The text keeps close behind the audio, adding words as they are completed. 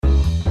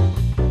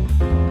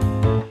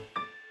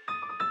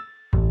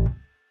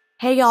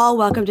Hey, y'all.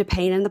 Welcome to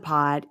Pain in the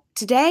Pod.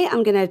 Today,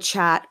 I'm going to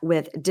chat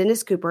with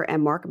Dennis Cooper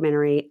and Mark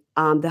Menery,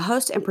 the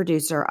host and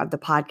producer of the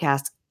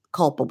podcast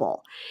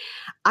Culpable.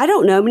 I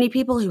don't know many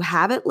people who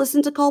haven't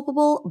listened to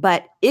Culpable,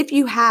 but if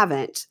you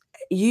haven't,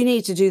 you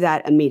need to do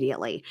that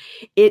immediately.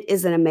 It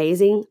is an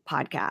amazing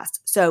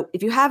podcast. So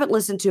if you haven't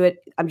listened to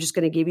it, I'm just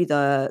going to give you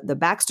the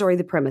backstory,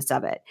 the premise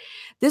of it.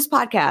 This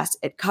podcast,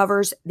 it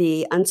covers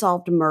the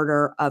unsolved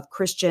murder of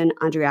Christian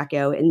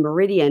Andreacchio in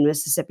Meridian,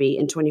 Mississippi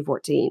in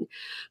 2014.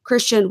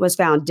 Christian was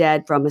found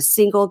dead from a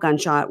single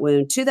gunshot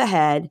wound to the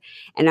head.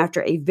 And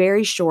after a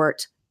very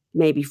short,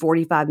 maybe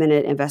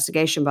 45-minute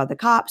investigation by the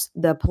cops,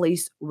 the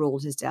police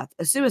ruled his death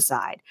a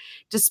suicide,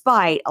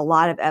 despite a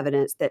lot of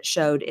evidence that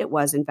showed it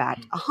was, in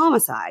fact, a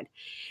homicide.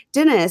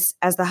 Dennis,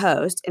 as the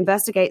host,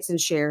 investigates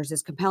and shares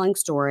this compelling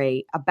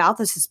story about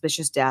the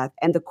suspicious death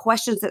and the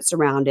questions that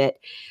surround it,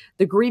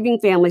 the grieving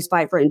family's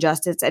fight for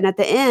injustice, and at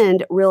the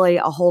end, really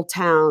a whole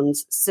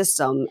town's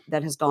system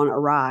that has gone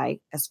awry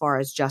as far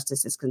as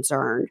justice is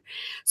concerned.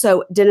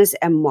 So, Dennis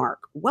and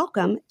Mark,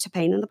 welcome to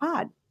Pain in the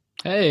Pod.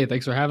 Hey,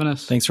 thanks for having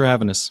us. Thanks for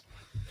having us.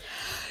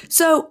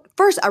 So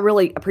first, I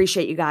really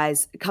appreciate you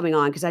guys coming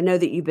on because I know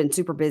that you've been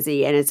super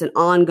busy and it's an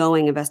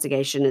ongoing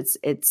investigation.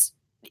 It's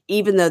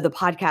even though the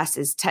podcast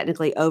is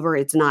technically over,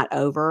 it's not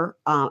over.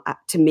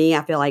 To me,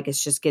 I feel like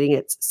it's just getting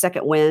its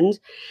second wind.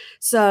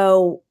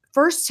 So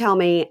first, tell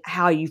me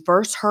how you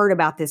first heard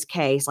about this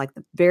case, like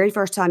the very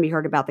first time you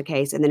heard about the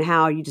case, and then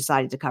how you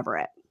decided to cover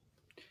it.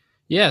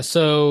 Yeah,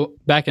 so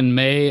back in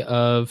May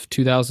of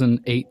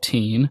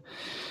 2018,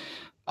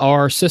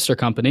 our sister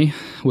company,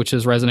 which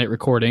is Resonate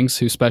Recordings,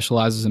 who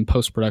specializes in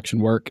post-production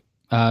work,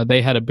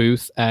 they had a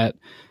booth at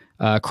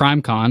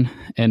CrimeCon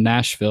in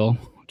Nashville,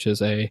 which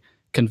is a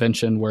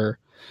convention where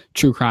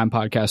true crime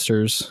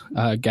podcasters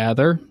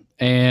gather.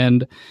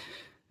 And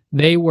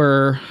they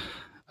were,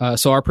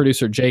 so our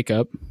producer,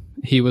 Jacob,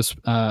 he was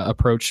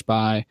approached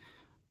by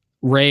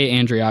Ray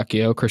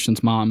Andreacchio,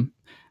 Christian's mom.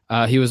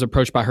 He was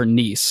approached by her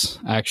niece,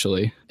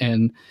 actually,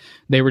 and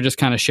they were just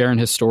kind of sharing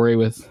his story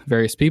with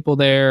various people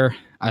there.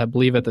 I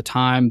believe at the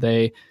time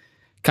they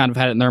kind of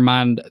had it in their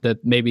mind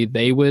that maybe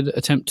they would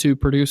attempt to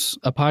produce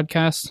a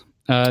podcast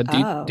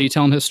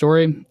detailing his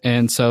story.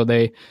 And so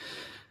they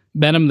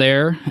met him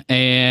there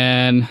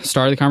and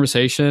started the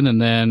conversation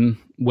and then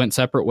went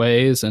separate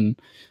ways and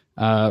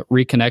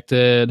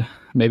reconnected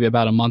maybe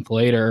about a month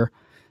later.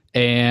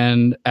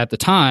 And at the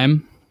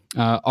time,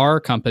 our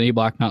company,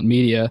 Black Mountain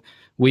Media,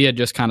 we had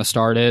just kind of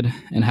started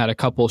and had a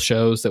couple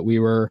shows that we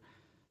were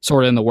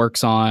sort of in the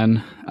works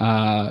on.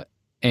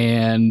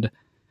 And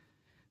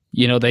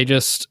you know, they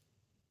just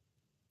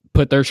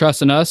put their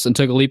trust in us and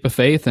took a leap of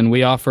faith. And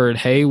we offered,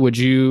 hey, would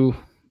you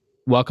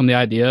welcome the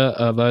idea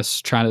of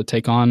us trying to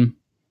take on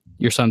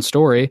your son's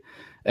story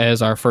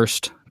as our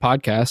first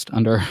podcast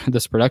under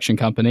this production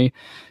company?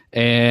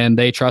 And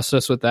they trusted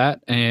us with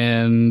that.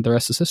 And the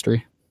rest is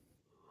history.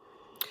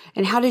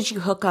 And how did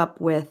you hook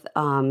up with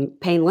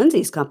Payne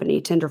Lindsay's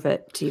company,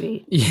 Tenderfoot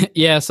TV?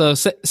 Yeah, so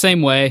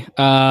same way.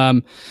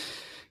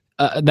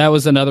 That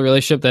was another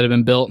relationship that had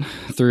been built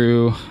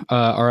through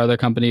our other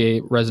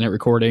company, Resonate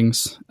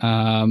Recordings.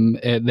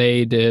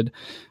 They did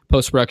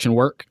post-production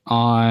work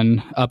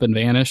on Up and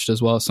Vanished,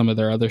 as well as some of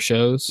their other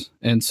shows.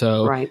 And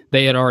so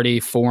They had already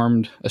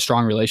formed a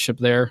strong relationship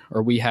there,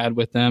 or we had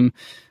with them.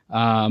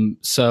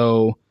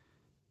 So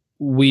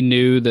we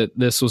knew that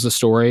this was a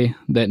story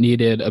that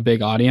needed a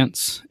big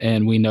audience,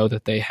 and we know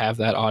that they have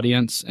that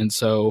audience. And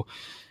so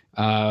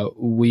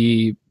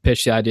we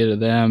pitched the idea to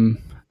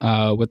them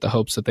with the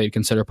hopes that they'd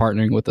consider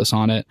partnering with us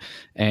on it.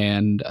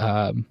 And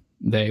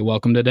they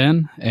welcomed it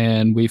in,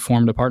 and we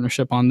formed a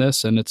partnership on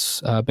this, and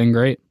it's been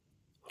great.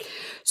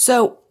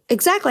 So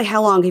exactly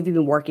how long have you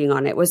been working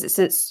on it? Was it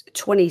since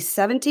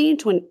 2017?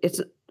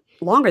 It's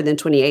longer than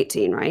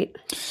 2018, right?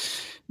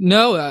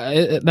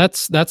 No,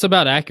 that's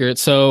about accurate.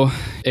 So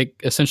it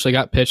essentially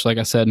got pitched, like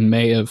I said, in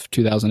May of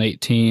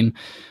 2018.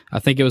 I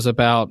think it was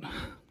about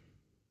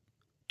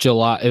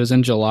July. It was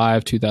in July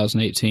of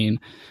 2018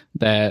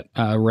 that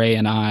Ray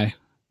and I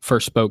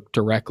first spoke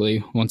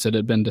directly once it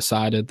had been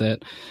decided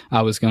that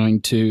I was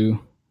going to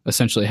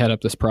essentially head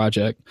up this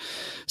project.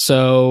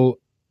 So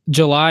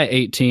July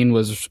 18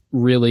 was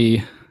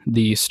really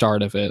the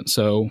start of it.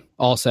 So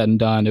all said and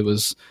done, it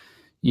was,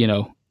 you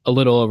know, a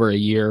little over a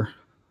year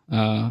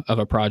of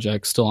a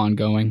project, still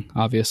ongoing,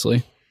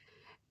 obviously.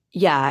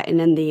 Yeah, and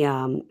in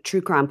the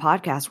true crime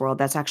podcast world,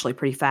 that's actually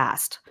pretty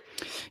fast.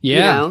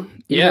 Yeah,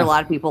 you hear a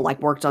lot of people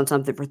like worked on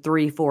something for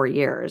 3-4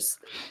 years.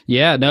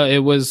 Yeah, no, it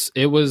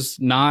was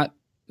not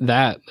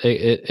that.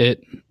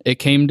 It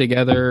came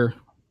together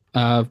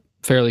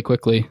fairly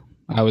quickly,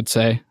 I would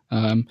say.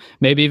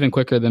 Maybe even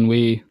quicker than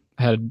we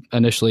had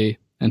initially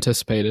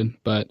anticipated,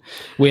 but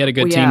we had a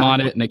good team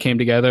on it, and it came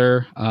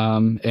together.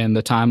 And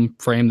the time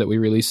frame that we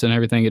released and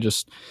everything, it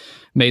just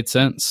made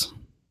sense.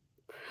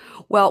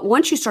 Well,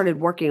 once you started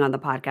working on the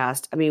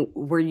podcast, I mean,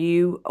 were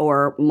you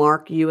or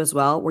Mark, you as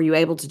well, were you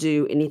able to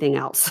do anything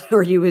else?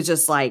 Or you was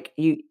just like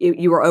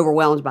you were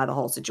overwhelmed by the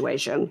whole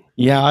situation?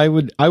 Yeah, I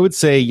would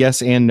say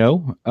yes and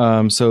no.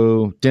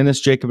 So Dennis,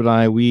 Jacob, and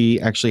I, we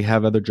actually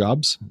have other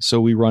jobs.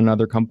 So we run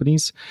other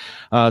companies.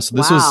 So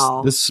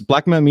Wow. this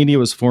Black Mountain Media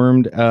was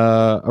formed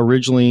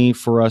originally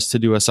for us to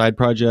do a side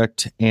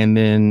project and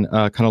then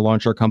kind of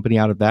launch our company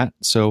out of that.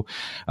 So,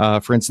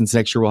 for instance,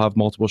 next year we'll have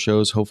multiple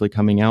shows hopefully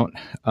coming out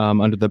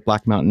under the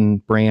Black Mountain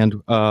brand,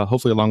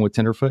 hopefully along with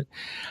Tenderfoot.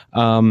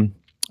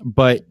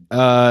 But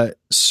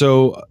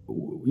so,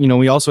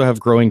 we also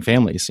have growing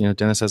families.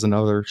 Dennis has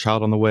another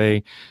child on the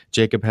way.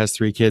 Jacob has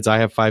 3 kids. I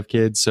have 5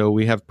 kids. So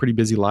we have pretty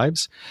busy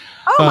lives.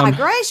 Oh my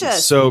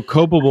gracious. So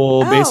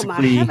Copable, Oh my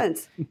basically,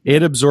 heavens.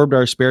 it absorbed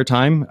our spare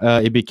time.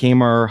 It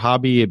became our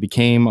hobby. It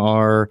became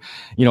our,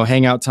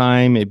 hangout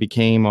time. It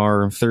became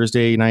our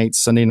Thursday nights,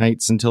 Sunday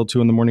nights until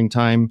 2 a.m.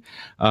 time.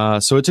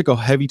 So it took a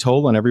heavy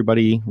toll on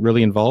everybody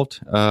really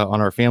involved,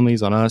 on our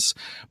families, on us.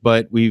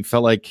 But we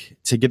felt like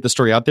to get the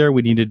story out there,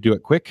 we needed to do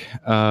it quick.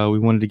 We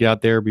wanted to get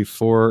out there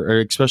before, or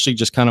especially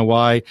just kind of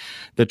why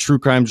the true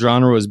crime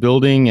genre was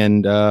building.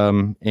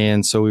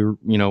 And so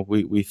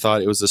we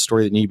thought it was a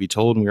story that needed to be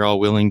told, and we were all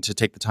willing to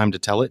take the time to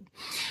tell it.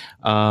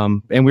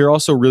 And we were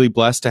also really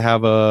blessed to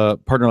have a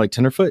partner like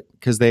Tenderfoot,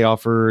 because they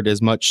offered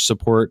as much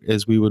support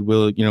as we were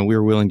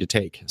willing to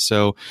take.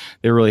 So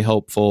they were really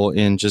helpful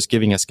in just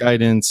giving us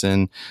guidance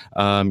and,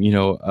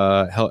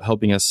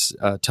 helping us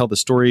tell the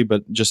story,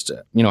 but just,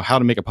 how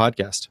to make a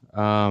podcast,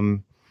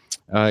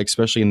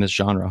 especially in this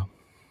genre.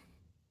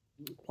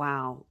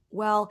 Wow.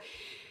 Well,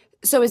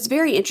 so it's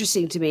very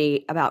interesting to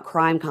me about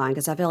CrimeCon,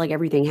 because I feel like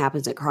everything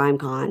happens at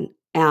CrimeCon.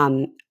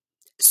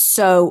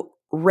 So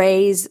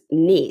Ray's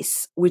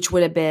niece, which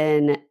would have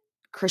been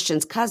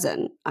Christian's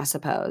cousin, I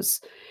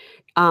suppose,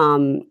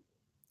 kind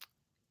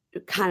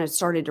of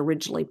started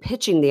originally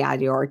pitching the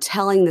idea or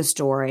telling the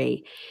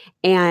story.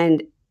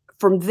 And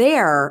from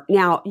there,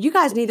 now you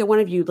guys, neither one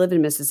of you live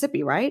in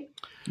Mississippi, right?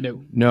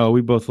 No,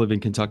 we both live in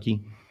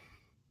Kentucky,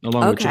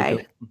 along with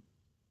Jacob.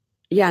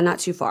 Yeah, not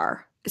too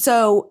far.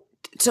 So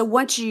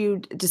once you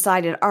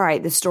decided, all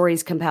right, the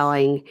story's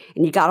compelling,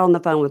 and you got on the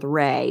phone with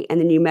Ray, and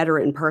then you met her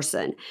in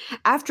person.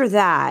 After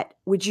that,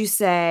 would you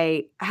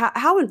say,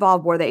 how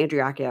involved were the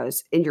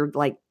Andriacchios in your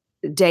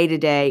day to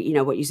day?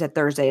 What you said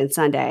Thursday and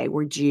Sunday.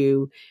 Would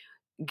you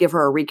give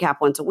her a recap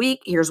once a week?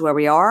 Here's where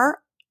we are.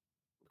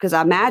 Because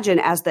I imagine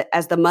as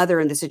the mother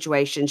in the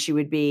situation, she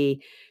would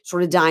be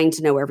sort of dying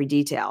to know every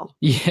detail.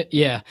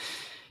 Yeah.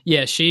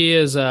 She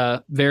is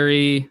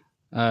very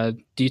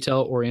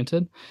detail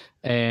oriented,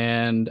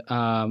 and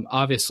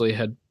obviously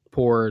had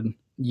poured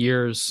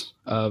years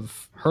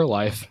of her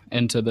life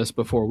into this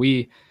before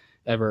we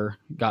ever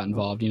got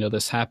involved.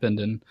 This happened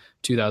in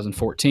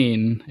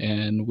 2014,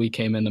 and we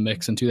came in the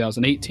mix in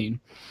 2018.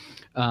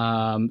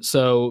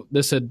 So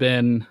this had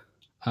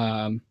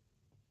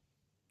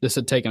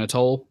taken a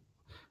toll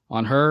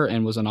on her,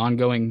 and was an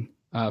ongoing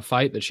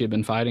fight that she had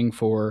been fighting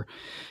for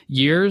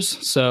years.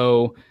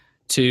 So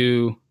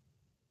to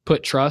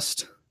put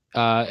trust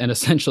and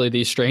essentially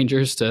these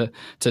strangers to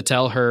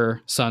tell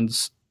her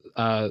son's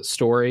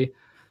story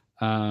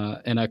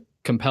in a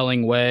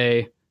compelling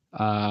way,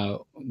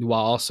 while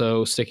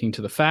also sticking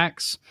to the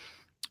facts,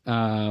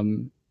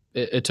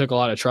 it took a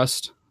lot of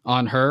trust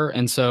on her.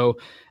 And so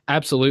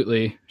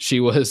absolutely she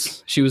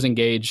was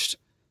engaged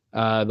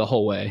the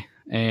whole way.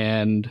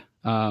 And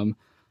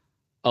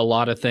a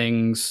lot of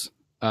things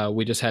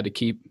we just had to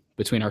keep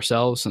between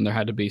ourselves, and there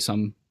had to be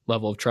some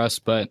level of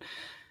trust. But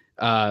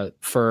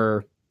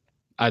for,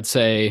 I'd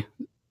say,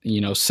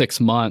 6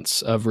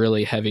 months of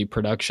really heavy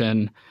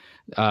production,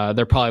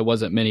 there probably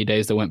wasn't many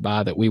days that went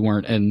by that we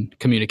weren't in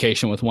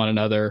communication with one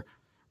another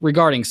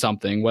regarding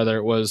something, whether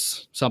it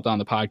was something on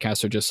the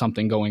podcast or just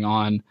something going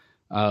on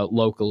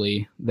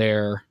locally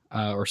there,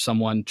 or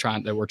someone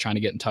that we're trying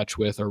to get in touch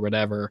with or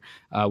whatever.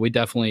 We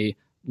definitely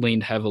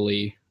leaned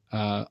heavily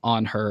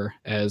on her,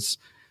 as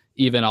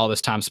even all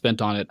this time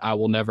spent on it, I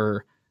will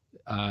never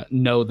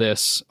know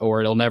this, or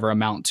it'll never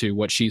amount to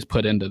what she's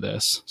put into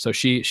this. So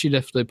she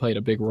definitely played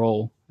a big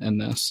role in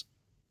this.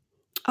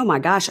 Oh my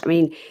gosh. I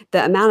mean,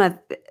 the amount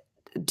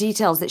of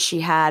details that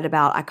she had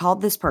about, I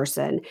called this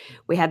person,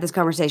 we had this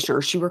conversation,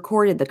 or she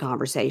recorded the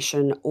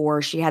conversation,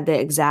 or she had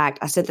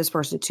I sent this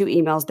person 2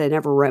 emails, they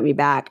never wrote me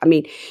back. I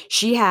mean,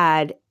 she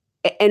had,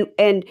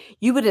 and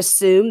you would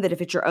assume that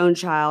if it's your own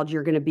child,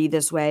 you're going to be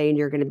this way, and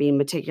you're going to be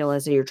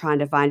meticulous, and you're trying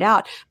to find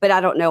out. But I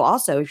don't know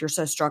also, if you're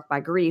so struck by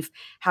grief,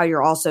 how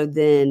you're also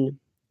then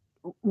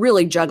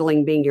really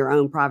juggling being your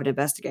own private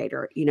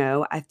investigator.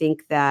 I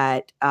think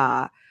that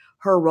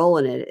her role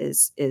in it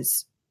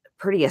is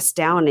pretty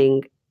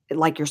astounding,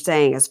 like you're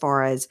saying, as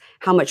far as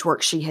how much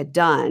work she had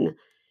done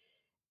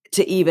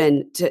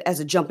as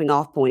a jumping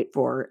off point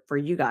for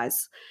you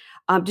guys.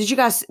 Did you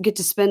guys get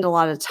to spend a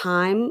lot of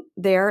time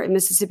there in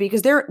Mississippi?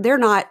 Because they're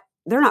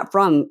not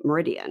from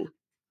Meridian.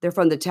 They're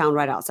from the town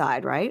right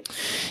outside, right?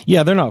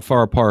 Yeah, they're not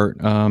far apart.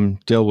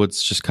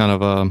 Dalewood's just kind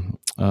of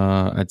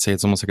I'd say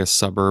it's almost like a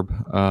suburb,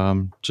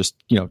 just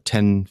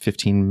 10,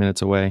 15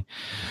 minutes away.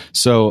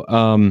 So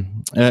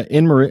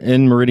in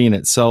Meridian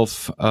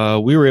itself,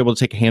 we were able to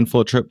take a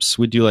handful of trips.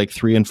 We do like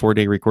 3 and 4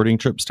 day recording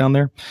trips down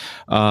there.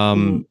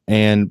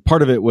 And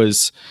part of it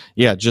was,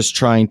 just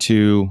trying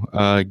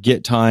to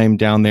get time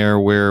down there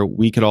where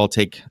we could all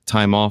take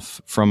time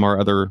off from our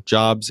other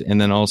jobs,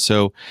 and then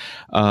also,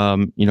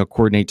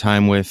 coordinate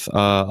time with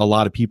a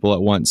lot of people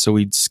at once. So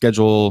we'd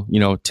schedule,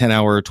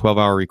 10-hour,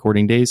 12-hour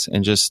recording days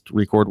and just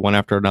record one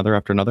after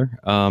another.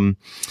 And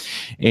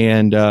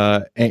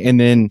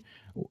then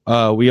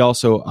we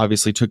also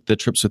obviously took the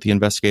trips with the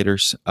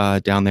investigators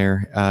down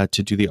there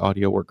to do the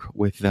audio work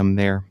with them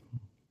there.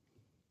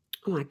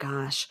 Oh my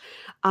gosh.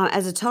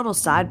 As a total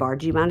sidebar,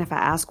 do you mind if I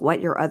ask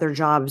what your other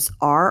jobs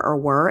are or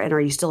were, and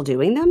are you still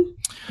doing them?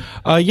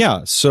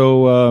 Yeah.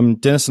 So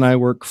Dennis and I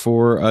work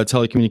for a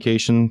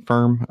telecommunication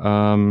firm.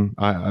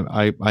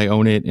 I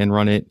own it and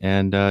run it,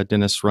 and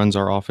Dennis runs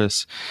our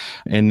office.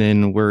 And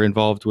then we're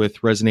involved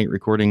with Resonate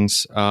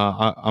Recordings.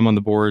 I'm on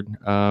the board,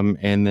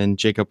 and then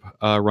Jacob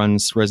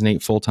runs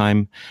Resonate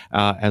full-time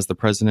as the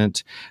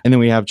president. And then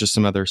we have just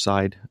some other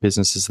side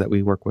businesses that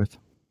we work with.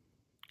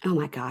 Oh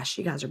my gosh,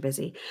 you guys are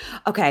busy.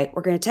 Okay,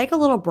 we're going to take a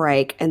little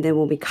break, and then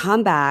when we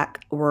come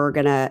back, we're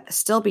going to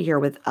still be here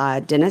with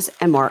Dennis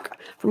and Mark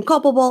from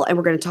Culpable, and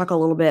we're going to talk a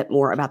little bit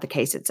more about the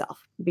case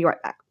itself. Be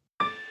right back.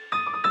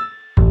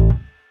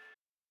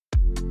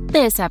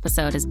 This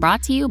episode is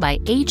brought to you by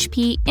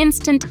HP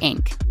Instant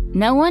Ink.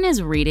 No one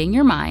is reading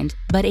your mind,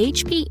 but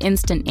HP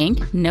Instant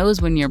Ink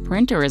knows when your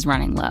printer is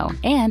running low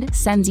and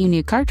sends you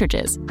new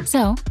cartridges,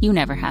 so you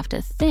never have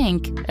to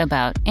think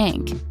about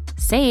ink.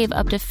 Save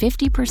up to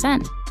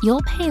 50%.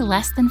 You'll pay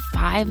less than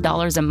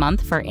 $5 a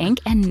month for ink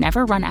and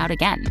never run out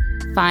again.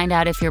 Find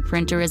out if your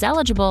printer is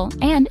eligible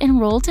and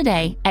enroll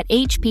today at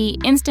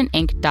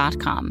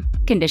hpinstantink.com.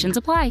 Conditions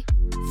apply.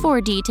 For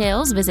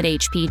details, visit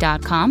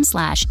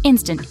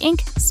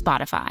hp.com/instantink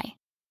Spotify.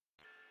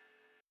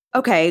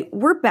 Okay,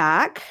 we're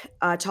back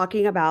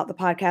talking about the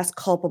podcast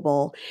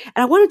Culpable.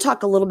 And I want to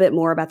talk a little bit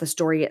more about the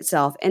story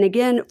itself. And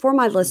again, for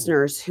my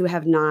listeners who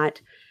have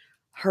not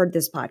heard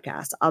this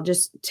podcast, I'll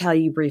just tell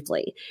you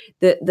briefly.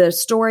 The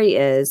story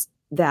is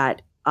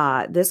that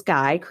this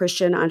guy,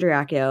 Christian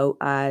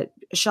Andreacchio,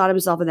 shot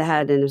himself in the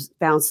head and was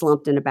found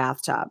slumped in a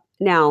bathtub.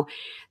 Now,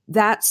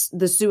 that's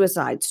the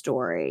suicide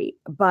story,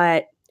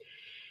 but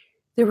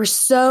there were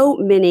so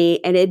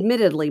many, and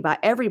admittedly by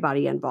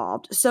everybody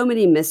involved, so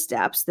many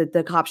missteps that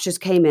the cops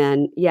just came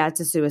in. Yeah,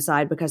 it's a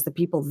suicide because the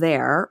people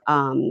there,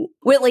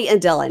 Whitley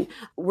and Dylan,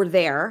 were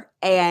there,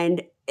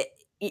 and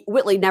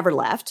Whitley never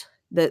left.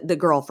 The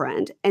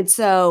girlfriend. And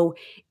so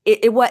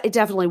it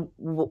definitely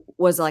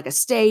was like a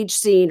stage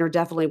scene, or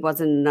definitely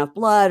wasn't enough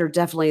blood, or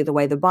definitely the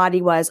way the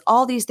body was.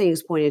 All these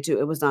things pointed to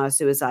it was not a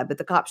suicide, but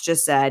the cops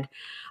just said,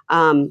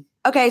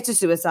 okay, it's a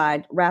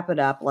suicide, wrap it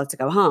up, let's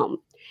go home.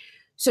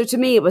 So to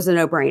me, it was a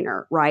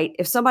no-brainer, right?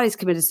 If somebody's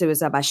committed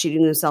suicide by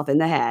shooting themselves in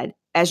the head,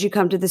 as you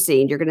come to the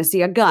scene, you're going to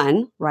see a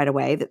gun right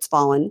away that's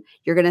fallen.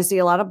 You're going to see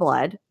a lot of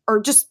blood, or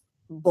just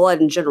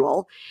blood in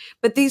general.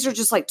 But these are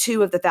just like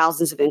 2 of the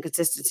thousands of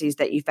inconsistencies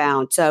that you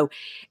found. So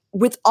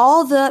with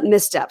all the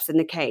missteps in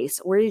the case,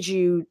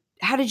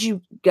 how did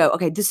you go?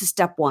 Okay, this is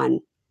step 1,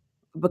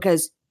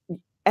 because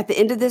by the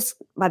end of this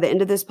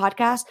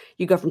podcast,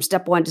 you go from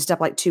step 1 to step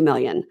like 2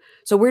 million.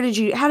 So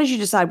how did you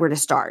decide where to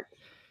start?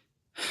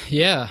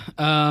 Yeah.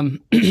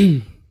 That's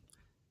a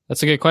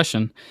good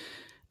question.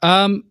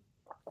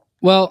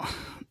 Well,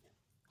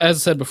 as I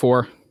said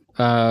before,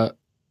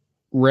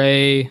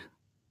 Ray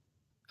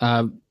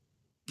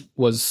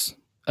was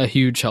a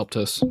huge help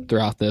to us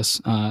throughout this.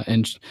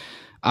 And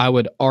I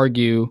would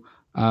argue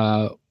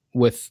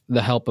with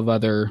the help of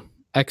other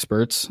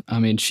experts, I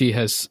mean, she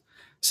has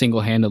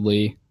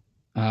single-handedly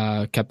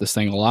kept this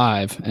thing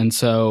alive. And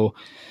so,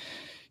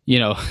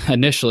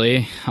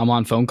 initially I'm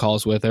on phone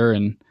calls with her,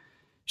 and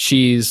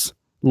she's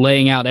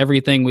laying out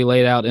everything we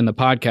laid out in the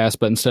podcast,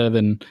 but instead of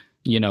in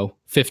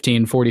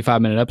 15,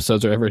 45-minute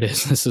episodes, or whatever it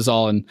is, this is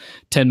all in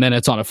 10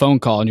 minutes on a phone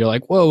call. And you're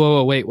like,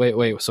 whoa,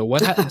 wait. So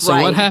what,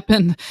 what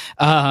happened?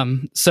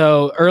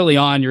 So early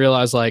on you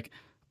realize like,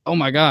 oh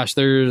my gosh,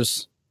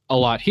 there's a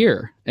lot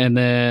here. And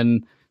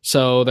then,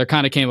 so there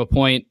kind of came a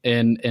point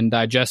in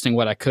digesting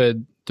what I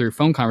could through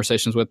phone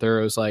conversations with her.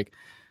 It was like,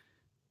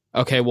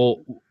 okay,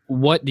 well,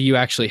 what do you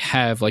actually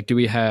have? Like,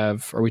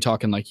 are we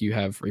talking like you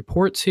have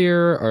reports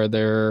here? Are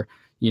there,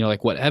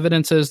 like what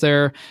evidence is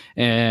there?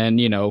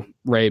 And,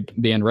 Ray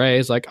being Ray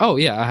is like, oh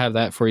yeah, I have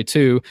that for you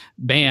too.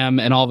 Bam.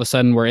 And all of a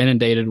sudden we're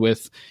inundated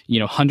with,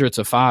 hundreds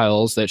of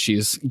files that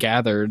she's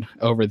gathered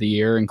over the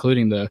year,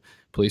 including the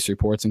police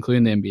reports,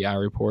 including the NBI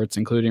reports,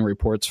 including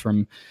reports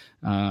from,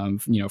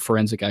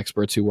 forensic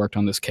experts who worked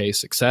on this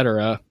case, et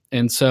cetera.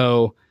 And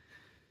so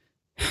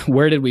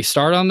where did we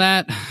start on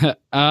that?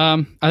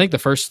 I think the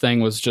first thing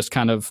was just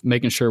kind of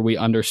making sure we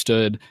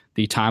understood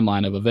the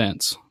timeline of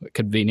events.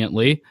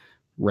 Conveniently,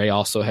 Ray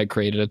also had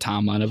created a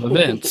timeline of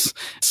events.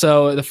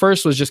 So the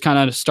first was just kind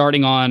of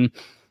starting on,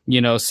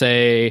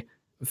 say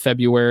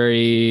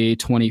February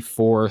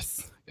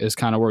 24th is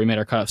kind of where we made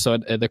our cutoff. So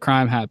the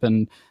crime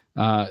happened.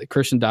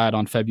 Christian died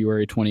on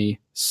February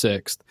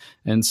 26th.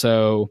 And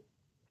so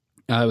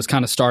it was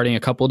kind of starting a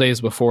couple of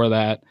days before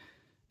that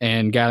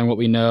and gathering what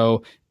we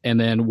know, and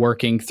then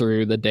working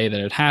through the day that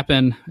it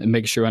happened and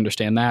making sure we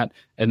understand that,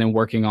 and then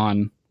working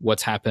on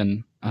what's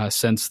happened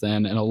since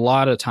then. And a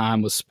lot of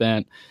time was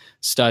spent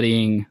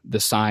studying the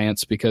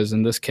science, because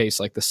in this case,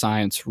 like, the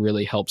science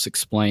really helps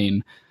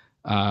explain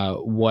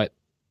what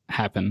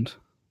happened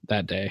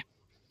that day.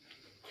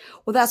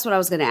 Well, that's what I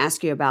was going to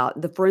ask you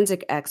about. The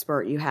forensic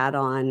expert you had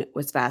on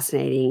was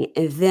fascinating.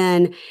 And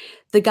then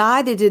the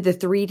guy that did the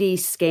 3D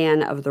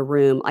scan of the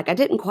room, like, I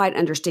didn't quite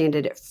understand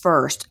it at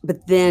first,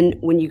 but then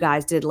when you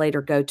guys did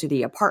later go to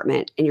the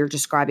apartment and you're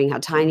describing how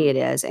tiny it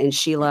is, and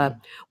Sheila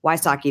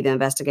Wysocki, the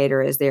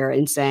investigator, is there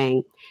and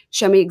saying,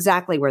 show me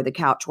exactly where the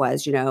couch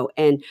was,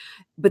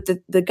 but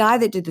the guy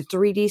that did the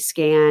 3D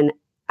scan,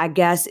 I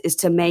guess, is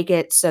to make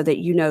it so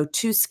that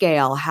to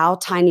scale how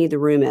tiny the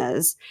room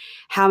is,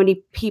 how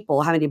many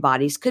people, how many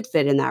bodies could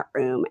fit in that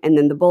room. And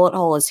then the bullet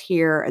hole is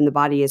here and the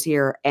body is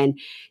here. And,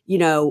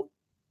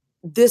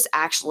 this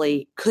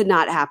actually could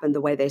not happen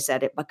the way they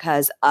said it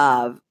because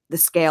of the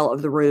scale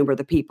of the room or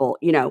the people.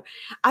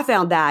 I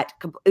found that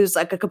it was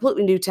like a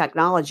completely new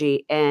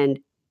technology, and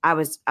I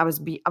was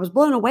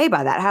blown away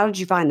by that. How did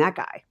you find that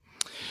guy?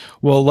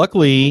 Well,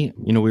 luckily,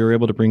 we were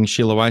able to bring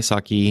Sheila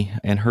Wysocki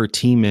and her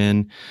team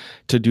in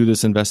to do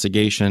this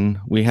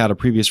investigation. We had a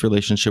previous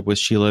relationship with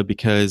Sheila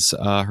because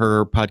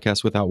her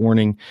podcast, Without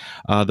Warning,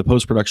 the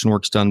post-production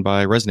work's done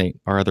by Resonate,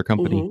 our other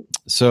company. Mm-hmm.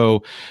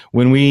 So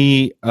when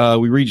we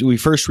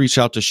first reached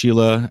out to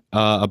Sheila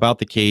about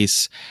the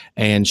case,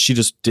 and she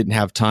just didn't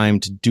have time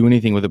to do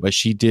anything with it, but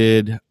she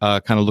did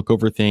kind of look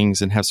over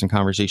things and have some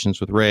conversations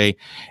with Ray,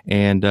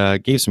 and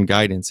gave some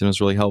guidance, and it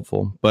was really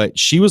helpful. But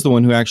she was the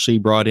one who actually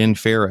brought in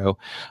Faro,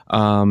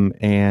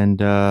 and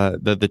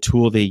the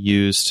tool they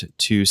used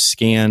to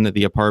scan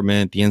the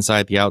apartment, the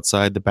inside, the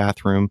outside, the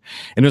bathroom.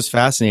 And it was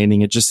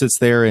fascinating. It just sits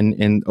there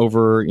and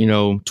over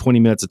 20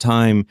 minutes of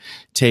time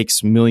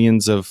takes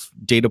millions of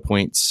data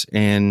points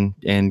and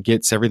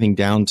gets everything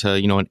down to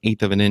an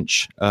eighth of an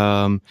inch.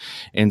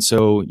 And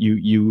so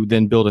you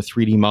then build a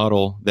 3D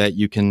model that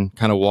you can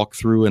kind of walk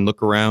through and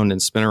look around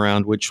and spin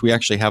around, which we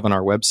actually have on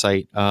our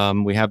website.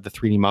 We have the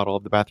 3D model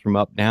of the bathroom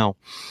up now.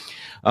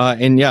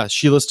 And yeah,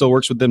 Sheila still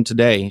works with them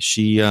today.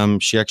 She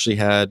actually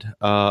had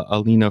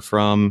Alina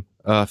from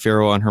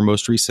Faro on her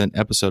most recent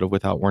episode of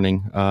Without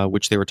Warning,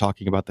 which they were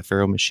talking about the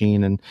Faro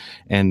machine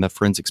and the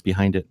forensics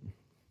behind it.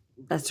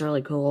 That's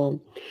really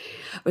cool.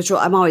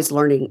 I'm always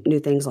learning new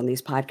things on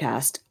these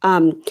podcasts.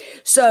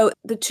 So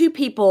the two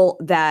people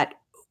that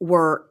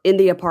were in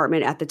the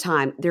apartment at the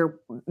time, there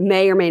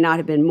may or may not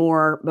have been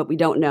more, but we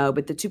don't know.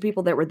 But the two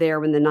people that were there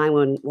when the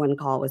 911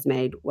 call was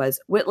made was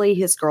Whitley,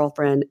 his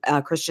girlfriend,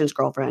 Christian's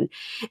girlfriend,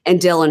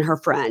 and Dylan, her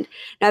friend.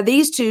 Now,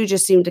 these two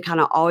just seem to kind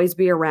of always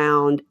be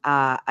around.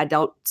 I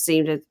don't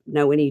seem to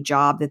know any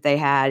job that they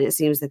had. It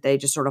seems that they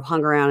just sort of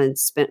hung around and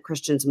spent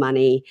Christian's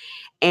money.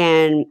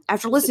 And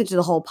after listening to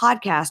the whole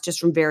podcast, just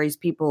from various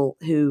people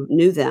who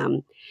knew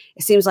them,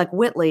 it seems like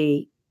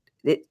Whitley,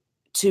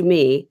 to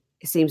me,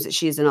 it seems that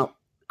she's a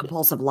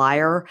compulsive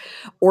liar,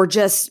 or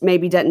just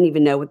maybe doesn't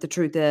even know what the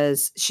truth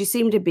is. She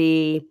seemed to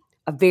be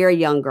a very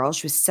young girl.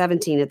 She was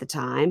 17 at the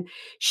time.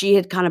 She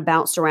had kind of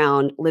bounced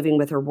around living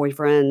with her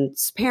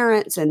boyfriend's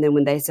parents. And then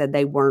when they said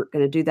they weren't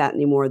going to do that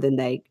anymore, then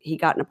he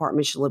got an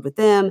apartment. She lived with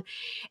them.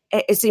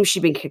 It seems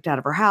she'd been kicked out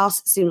of her house.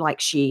 It seemed like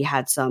she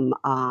had some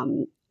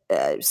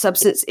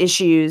substance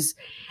issues.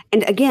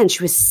 And again,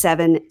 she was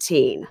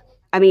 17.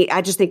 I mean,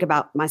 I just think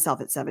about myself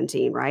at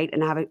 17, right?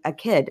 And I have a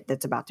kid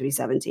that's about to be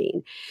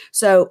 17.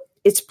 So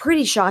it's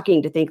pretty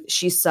shocking to think that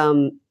she's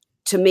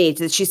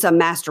some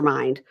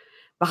mastermind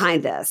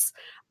behind this.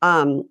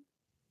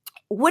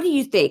 What do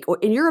you think,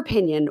 in your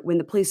opinion, when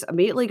the police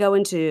immediately go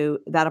into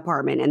that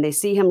apartment and they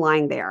see him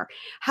lying there,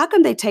 how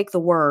come they take the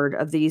word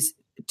of these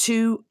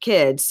two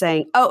kids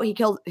saying, oh, he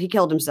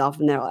killed himself?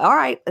 And they're like, all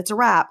right, that's a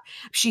wrap.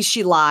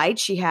 She lied.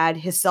 She had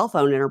his cell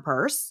phone in her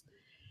purse,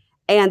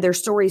 and their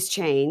stories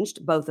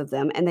changed, both of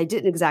them, and they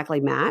didn't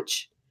exactly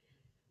match.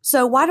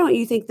 So why do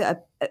you think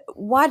that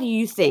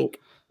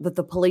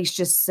the police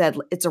just said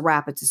it's a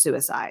wrap, it's a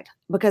suicide?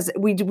 Because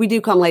we do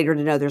come later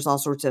to know there's all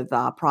sorts of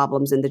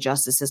problems in the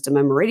justice system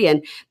in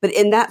Meridian. But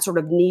in that sort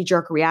of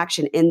knee-jerk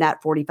reaction in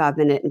that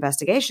 45-minute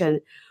investigation,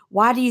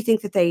 why do you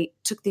think that they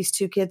took these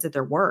two kids at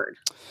their word?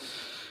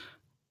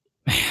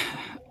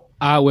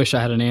 I wish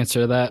I had an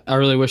answer to that. I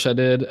really wish I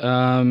did.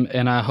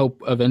 And I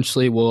hope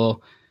eventually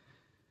we'll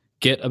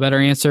get a better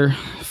answer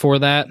for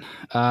that.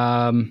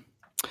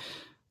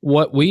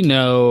 What we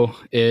know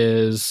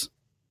is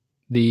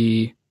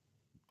the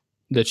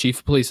chief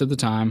of police at the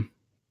time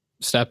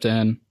stepped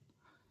in.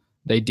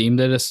 They deemed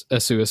it a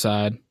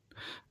suicide.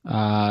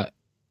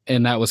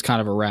 And that was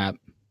kind of a wrap.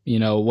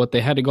 What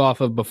they had to go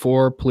off of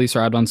before police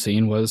arrived on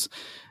scene was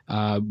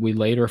we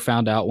later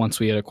found out, once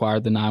we had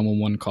acquired the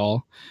 911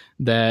 call,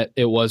 that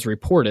it was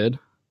reported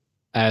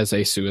as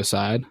a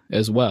suicide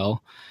as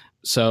well.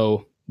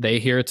 So they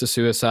hear it's a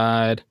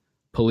suicide.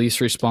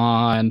 Police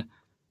respond.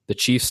 The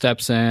chief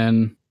steps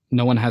in.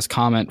 No one has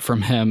comment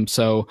from him.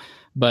 So,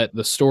 but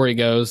the story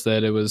goes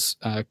that it was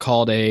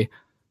called a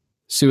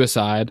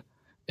suicide,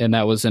 and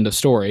that was end of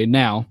story.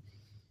 Now,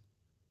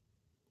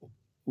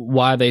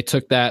 why they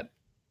took that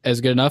as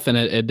good enough and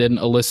it didn't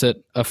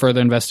elicit a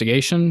further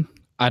investigation,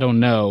 I don't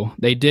know.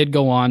 They did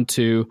go on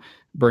to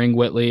bring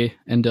Whitley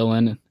and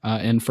Dylan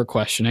in for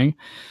questioning.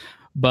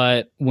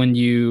 But when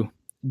you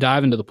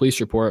dive into the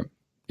police report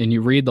and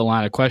you read the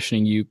line of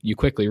questioning, you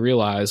quickly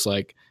realize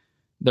like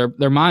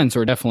their minds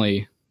were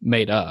definitely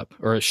made up,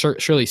 or it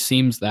surely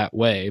seems that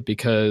way,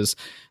 because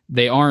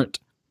they aren't,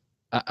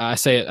 I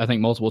say it, I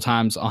think, multiple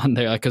times on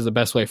there, because the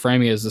best way of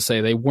framing it is to say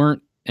they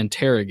weren't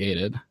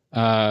interrogated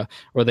or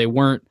they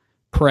weren't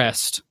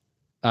pressed.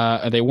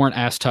 They weren't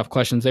asked tough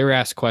questions. They were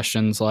asked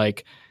questions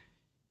like,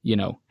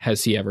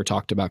 has he ever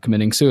talked about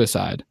committing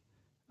suicide?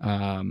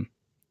 Have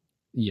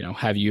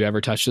you ever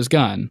touched his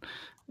gun?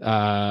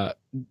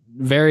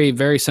 Very,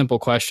 very simple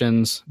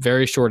questions,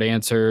 very short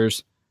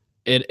answers.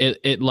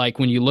 It like,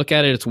 when you look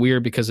at it, it's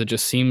weird because it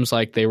just seems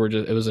like it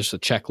was just a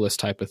checklist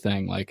type of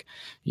thing. Like,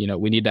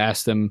 we need to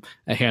ask them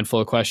a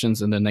handful of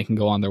questions and then they can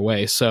go on their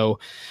way. So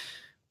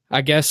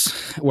I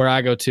guess where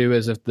I go to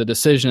is, if the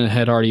decision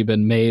had already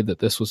been made that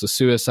this was a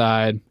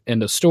suicide,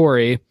 end of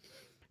story,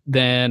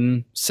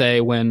 then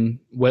say when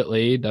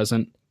Whitley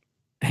doesn't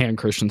hand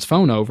Christian's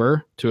phone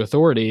over to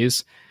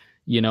authorities,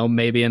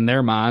 maybe in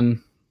their mind,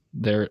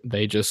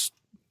 they just,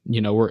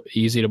 were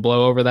easy to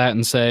blow over that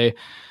and say,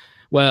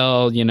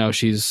 well,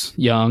 she's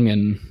young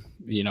and,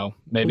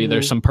 maybe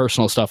there's some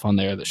personal stuff on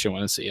there that she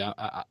want to see.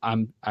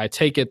 I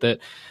take it that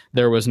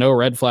there was no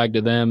red flag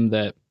to them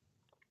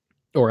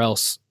or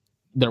else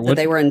that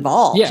they were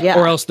involved. Yeah.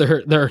 Or else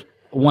there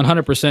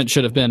 100%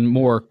 should have been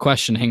more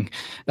questioning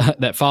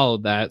that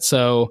followed that.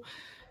 So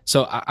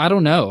I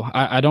don't know.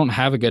 I don't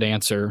have a good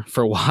answer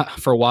for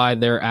why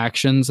their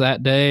actions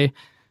that day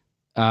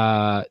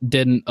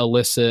didn't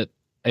elicit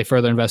a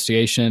further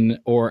investigation,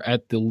 or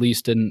at the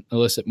least didn't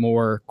elicit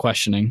more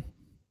questioning.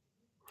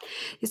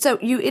 So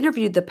you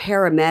interviewed the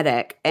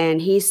paramedic, and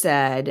he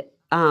said,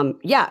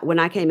 when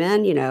I came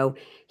in,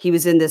 he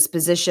was in this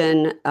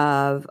position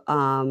of,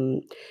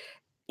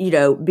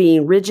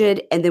 being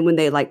rigid. And then when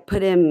they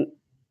put him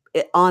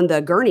on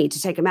the gurney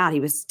to take him out, he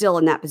was still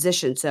in that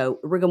position. So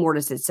rigor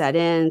mortis had set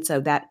in.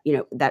 So that,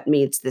 that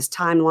meets this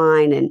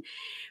timeline. And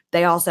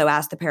they also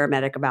asked the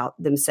paramedic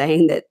about them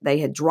saying that they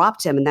had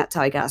dropped him, and that's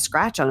how he got a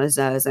scratch on his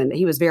nose. And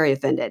he was very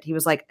offended. He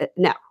was like,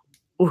 no,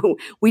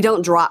 we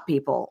don't drop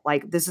people.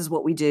 Like, this is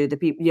what we do. The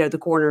people, the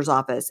coroner's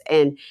office,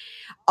 and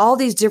all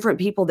these different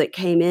people that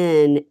came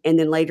in. And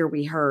then later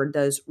we heard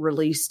those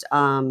released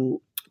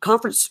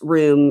conference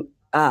room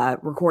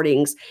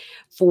recordings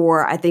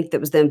for, I think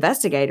that was the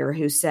investigator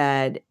who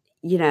said,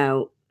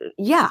 there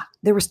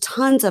was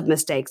tons of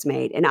mistakes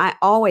made. And I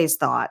always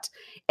thought,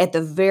 at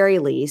the very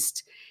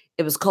least,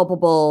 it was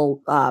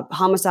culpable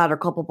homicide or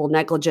culpable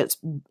negligence,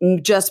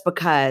 just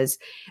because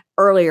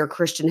earlier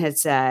Christian had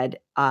said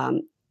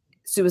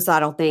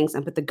suicidal things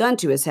and put the gun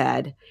to his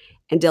head,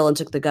 and Dylan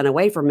took the gun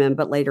away from him,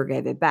 but later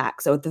gave it back.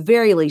 So at the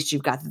very least,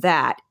 you've got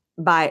that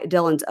by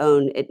Dylan's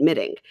own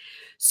admitting.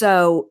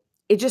 So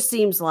it just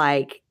seems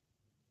like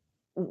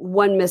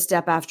one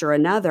misstep after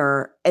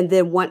another. And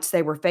then once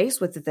they were faced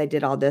with it, they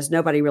did all this.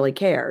 Nobody really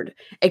cared,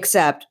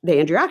 except the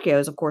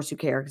Andriacchios, of course, who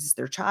care because it's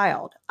their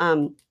child.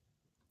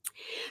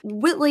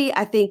 Whitley,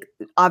 I think,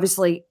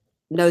 obviously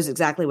knows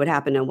exactly what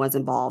happened and was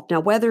involved. Now,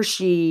 whether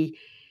she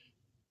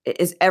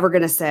is ever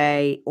going to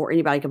say, or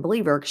anybody can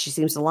believe her, because she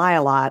seems to lie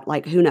a lot,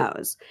 who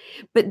knows?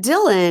 But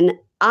Dylan,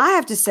 I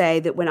have to say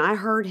that when I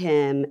heard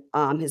him,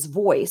 his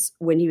voice,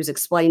 when he was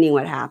explaining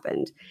what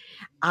happened,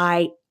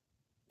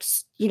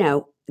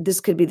 this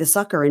could be the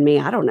sucker in me.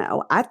 I don't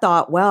know. I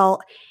thought,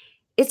 well,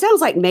 it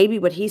sounds like maybe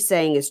what he's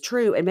saying is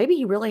true, and maybe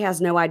he really has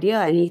no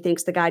idea, and he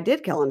thinks the guy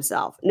did kill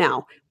himself.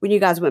 Now, when you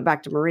guys went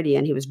back to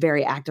Meridian, he was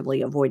very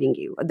actively avoiding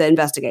you, the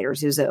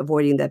investigators. He was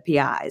avoiding the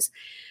PIs.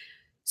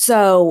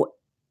 So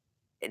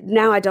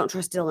now I don't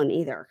trust Dylan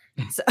either.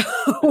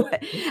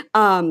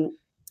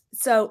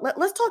 So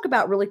let's talk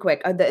about really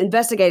quick the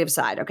investigative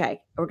side.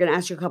 Okay, we're going to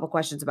ask you a couple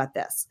questions about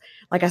this.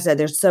 Like I said,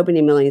 there's so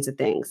many millions of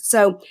things.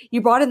 So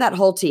you brought in that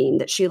whole team,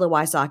 that Sheila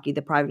Wysocki,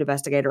 the private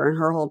investigator, and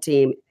her whole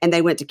team, and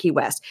they went to Key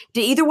West.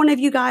 Did either one of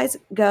you guys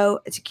go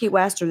to Key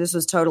West, or this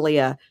was totally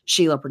a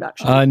Sheila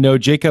production? No,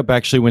 Jacob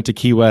actually went to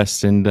Key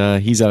West, and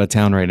he's out of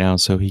town right now,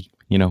 so he.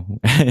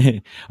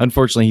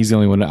 Unfortunately, he's the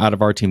only one out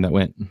of our team that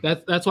went.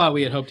 That's why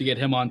we had hoped to get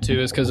him on too,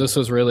 is because this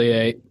was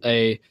really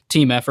a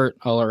team effort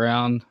all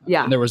around.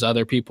 Yeah, and there was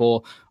other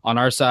people on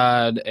our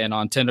side and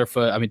on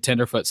Tenderfoot. I mean,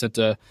 Tenderfoot sent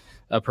a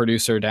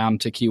producer down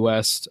to Key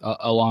West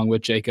along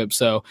with Jacob.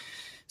 So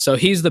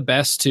he's the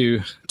best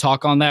to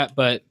talk on that.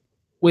 But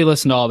we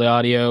listened to all the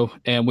audio,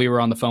 and we were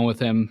on the phone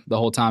with him the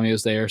whole time he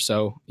was there.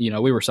 So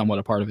we were somewhat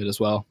a part of it as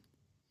well.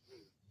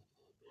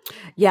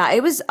 Yeah,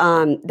 it was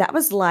that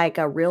was like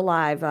a real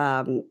live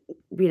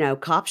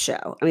cop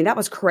show. I mean, that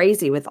was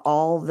crazy with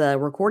all the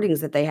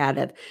recordings that they had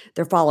of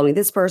they're following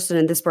this person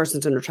and this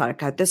person's going to try to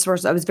cut this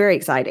person. It was very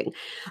exciting.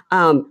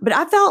 But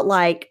I felt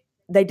like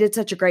they did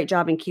such a great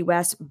job in Key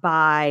West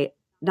by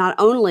not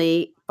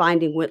only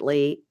finding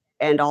Whitley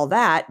and all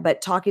that,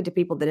 but talking to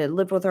people that had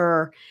lived with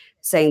her,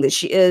 saying that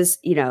she is,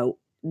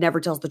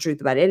 never tells the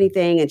truth about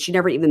anything. And she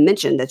never even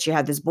mentioned that she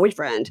had this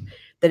boyfriend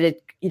that had,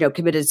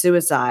 committed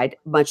suicide,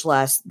 much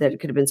less that it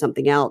could have been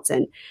something else.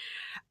 And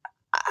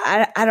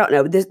I don't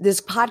know.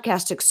 This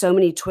podcast took so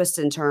many twists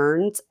and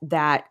turns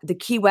that the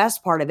Key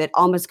West part of it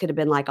almost could have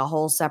been like a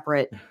whole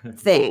separate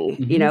thing.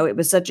 Mm-hmm. It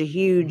was such a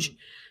huge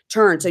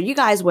turn. So you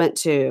guys went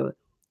to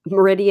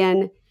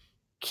Meridian,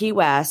 Key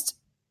West,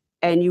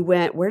 and you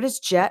went, where does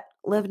Jet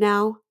live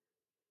now?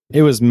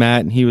 It was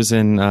Matt, and he was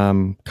in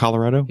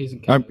Colorado. He's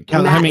in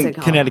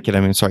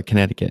Connecticut.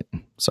 Connecticut.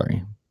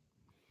 Sorry.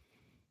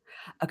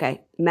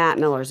 Okay, Matt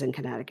Miller's in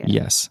Connecticut.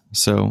 Yes.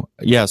 So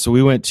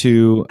we went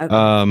to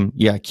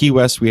Key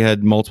West. We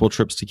had multiple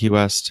trips to Key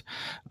West,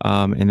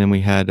 and then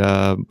we had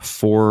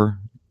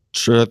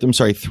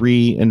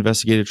 3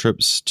 investigative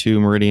trips to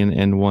Meridian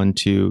and 1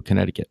 to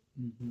Connecticut.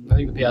 I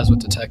think the PIs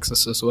went to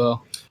Texas as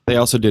well. They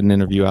also did an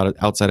interview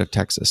outside of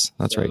Texas.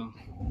 That's right.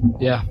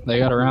 Yeah, they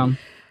got around.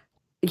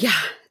 Yeah.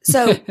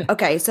 So,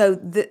 okay. So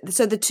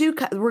the two,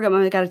 we're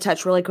going to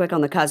touch really quick on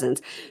the cousins.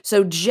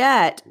 So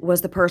Jet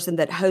was the person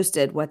that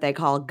hosted what they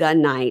call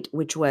gun night,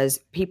 which was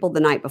people the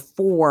night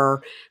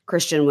before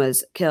Christian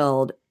was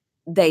killed.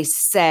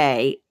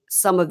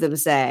 Some of them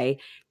say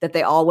that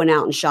they all went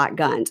out and shot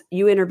guns.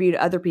 You interviewed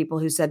other people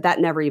who said that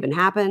never even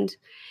happened.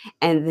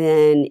 And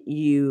then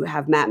you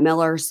have Matt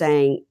Miller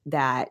saying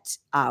that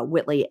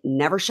Whitley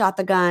never shot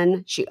the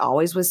gun. She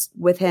always was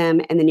with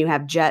him. And then you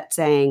have Jet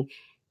saying,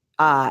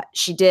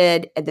 she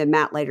did, and then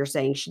Matt later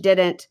saying she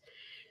didn't.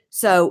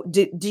 So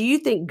do you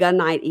think gun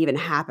night even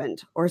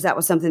happened, or is that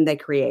was something they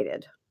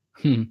created?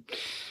 I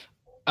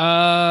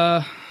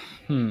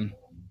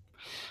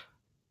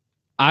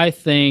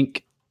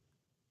think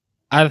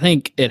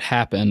it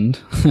happened.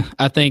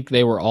 I think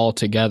they were all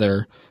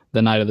together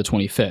the night of the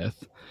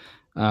 25th.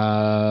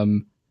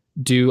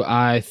 Do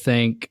I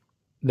think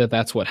that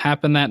that's what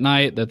happened that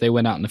night, that they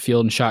went out in the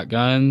field and shot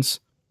guns?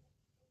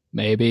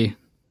 Maybe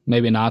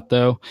not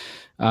though.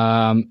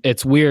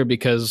 It's weird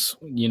because,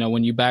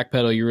 when you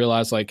backpedal, you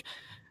realize like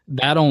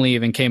that only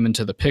even came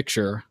into the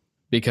picture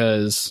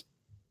because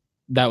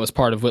that was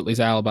part of Whitley's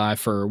alibi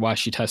for why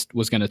she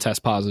was going to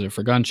test positive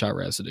for gunshot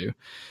residue.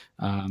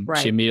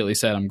 Right. She immediately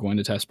said, I'm going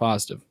to test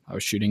positive. I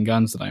was shooting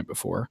guns the night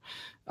before.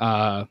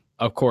 Of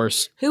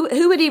course.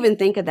 Who would even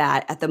think of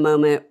that at the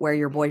moment where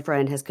your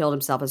boyfriend has killed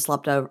himself and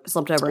slept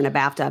over in a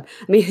bathtub?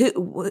 I mean,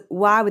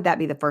 why would that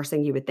be the first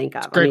thing you would think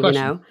of? Great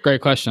question.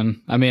 Great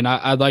question. I mean,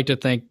 I'd like to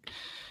think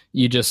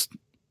you just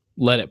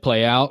let it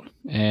play out.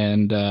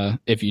 And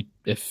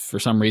if for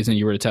some reason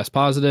you were to test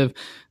positive,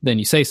 then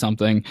you say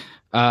something.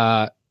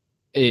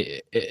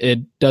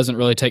 It doesn't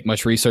really take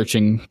much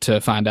researching to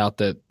find out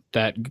that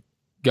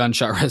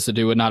gunshot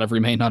residue would not have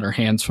remained on her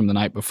hands from the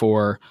night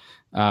before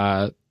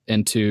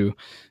into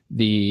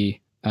the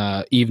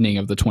evening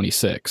of the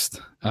 26th.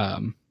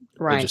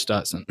 Right. It just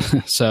doesn't.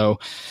 So,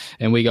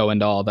 and we go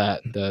into all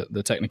that,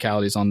 the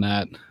technicalities on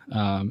that,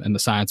 and the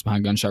science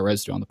behind gunshot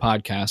residue on the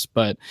podcast.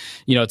 But,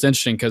 it's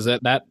interesting because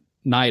that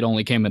night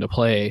only came into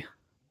play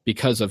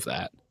because of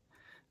that.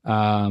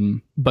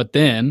 But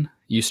then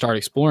you start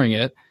exploring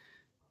it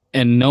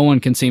and no one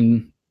can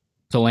seem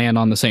to land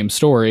on the same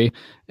story.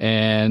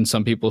 And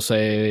some people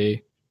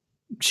say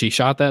she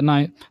shot that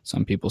night.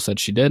 Some people said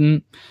she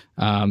didn't.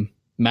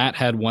 Matt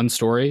had one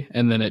story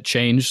and then it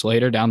changed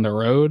later down the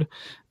road,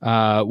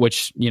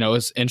 which,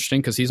 is interesting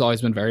because he's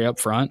always been very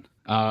upfront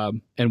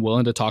and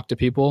willing to talk to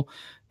people.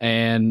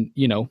 And,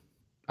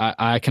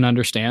 I can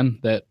understand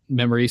that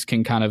memories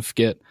can kind of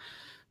get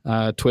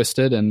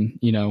twisted and,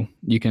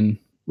 you can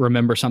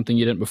remember something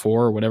you didn't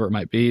before or whatever it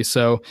might be.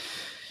 So,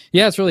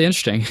 yeah, it's really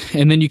interesting.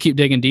 And then you keep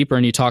digging deeper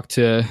and you talk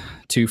to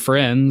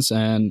friends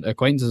and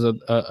acquaintances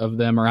of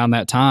them around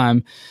that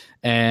time.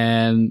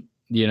 And,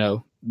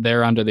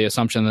 they're under the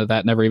assumption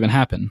that never even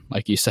happened,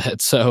 like you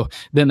said. So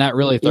then that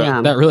really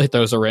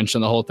throws a wrench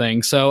in the whole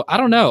thing. So I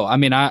don't know. I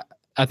mean, I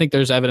think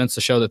there's evidence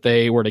to show that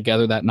they were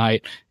together that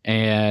night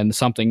and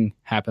something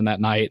happened that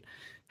night.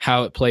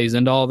 How it plays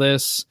into all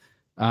this,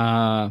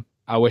 I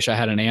wish I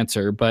had an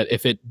answer. But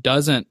if it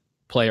doesn't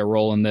play a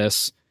role in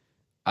this,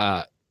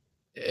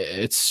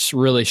 it's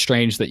really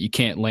strange that you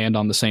can't land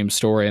on the same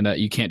story and that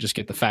you can't just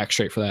get the facts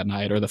straight for that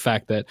night, or the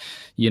fact that,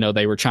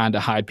 they were trying to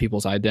hide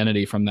people's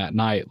identity from that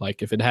night.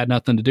 Like if it had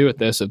nothing to do with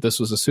this, if this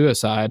was a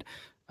suicide,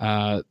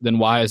 then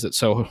why is it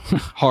so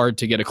hard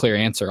to get a clear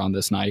answer on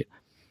this night?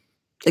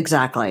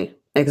 Exactly.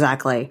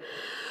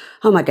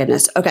 Oh my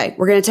goodness. Okay.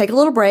 We're going to take a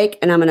little break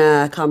and I'm going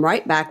to come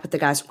right back with the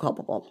guys from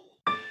Culpable.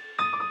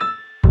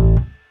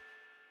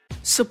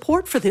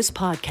 Support for this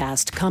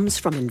podcast comes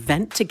from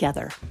Invent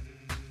Together.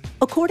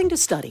 According to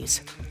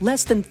studies,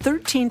 less than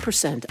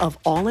 13% of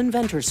all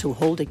inventors who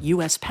hold a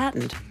U.S.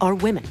 patent are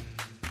women.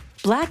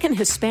 Black and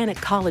Hispanic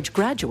college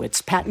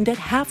graduates patent at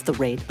half the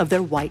rate of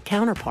their white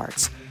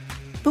counterparts.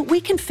 But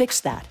we can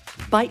fix that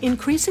by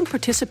increasing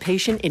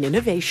participation in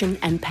innovation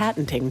and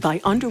patenting by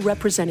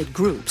underrepresented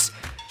groups.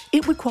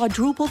 It would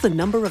quadruple the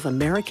number of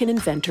American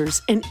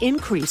inventors and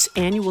increase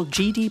annual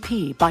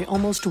GDP by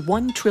almost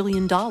 $1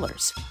 trillion.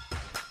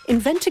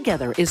 Invent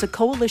Together is a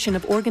coalition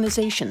of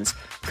organizations,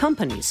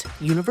 companies,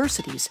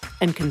 universities,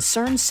 and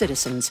concerned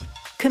citizens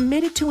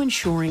committed to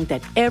ensuring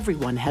that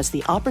everyone has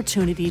the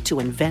opportunity to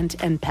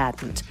invent and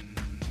patent.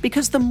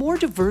 Because the more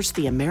diverse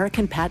the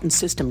American patent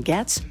system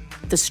gets,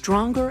 the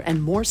stronger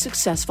and more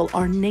successful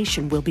our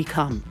nation will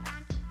become.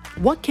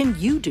 What can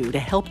you do to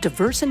help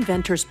diverse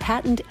inventors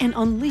patent and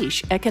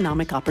unleash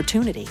economic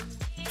opportunity?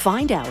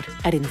 Find out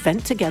at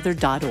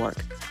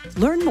inventtogether.org.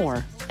 Learn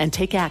more and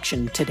take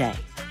action today.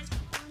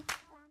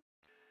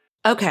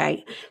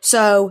 Okay,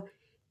 so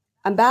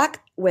I'm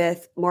back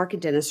with Mark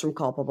and Dennis from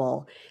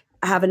Culpable.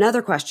 I have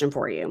another question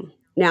for you.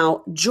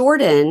 Now,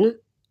 Jordan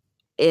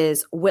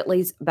is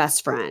Whitley's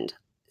best friend.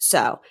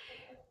 So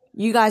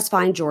you guys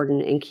find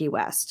Jordan in Key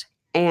West,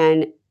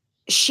 and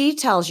she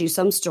tells you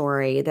some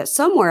story that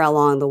somewhere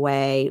along the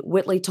way,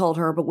 Whitley told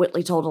her, but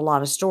Whitley told a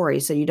lot of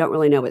stories, so you don't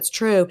really know it's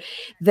true,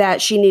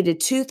 that she needed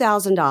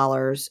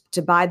 $2,000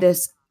 to buy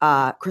this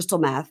crystal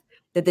meth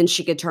that then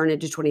she could turn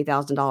into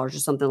 $20,000 or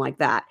something like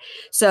that.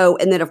 So,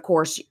 and then of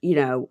course,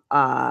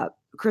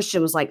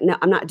 Christian was like, no,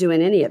 I'm not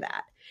doing any of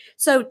that.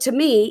 So to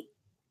me,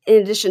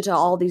 in addition to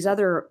all these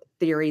other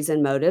theories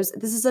and motives,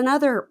 this is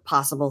another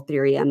possible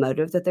theory and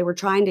motive that they were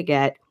trying to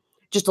get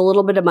just a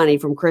little bit of money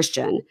from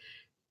Christian.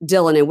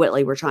 Dylan and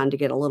Whitley were trying to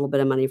get a little bit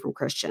of money from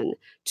Christian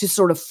to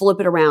sort of flip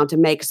it around to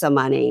make some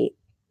money.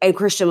 And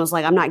Christian was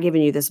like, I'm not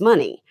giving you this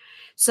money.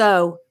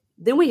 So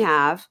then we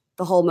have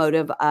the whole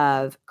motive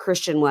of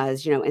Christian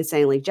was,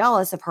 insanely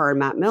jealous of her and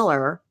Matt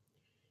Miller.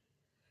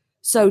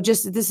 So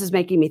just this is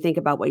making me think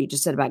about what you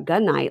just said about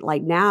gun night.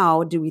 Like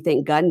now, do we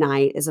think gun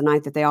night is a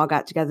night that they all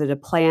got together to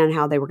plan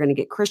how they were going to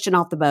get Christian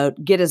off the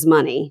boat, get his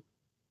money,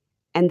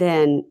 and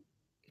then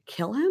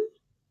kill him?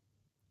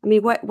 I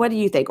mean, what do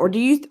you think? Or do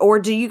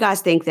you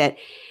guys think that,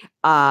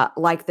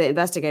 like the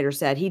investigator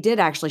said, he did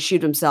actually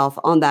shoot himself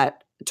on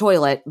that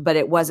toilet, but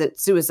it wasn't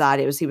suicide.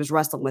 It was he was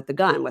wrestling with the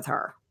gun with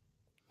her.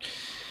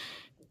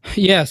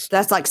 Yes.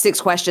 That's like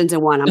 6 questions in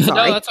one. I'm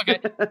sorry. No, that's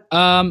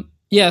okay.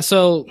 Yeah.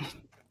 So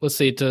let's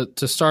see,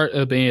 to start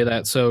at the beginning of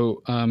that.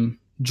 So,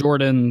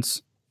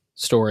 Jordan's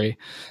story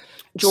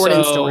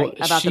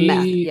about the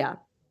meth. Yeah.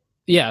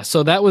 Yeah.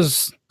 So that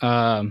was,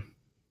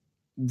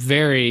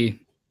 very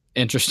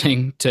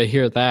interesting to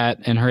hear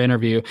that in her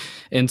interview.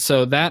 And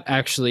so that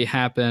actually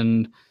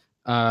happened,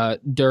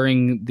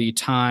 during the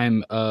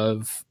time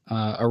of,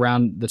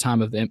 around the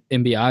time of the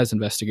NBI's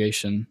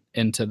investigation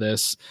into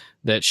this,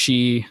 that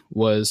she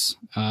was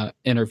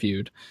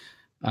interviewed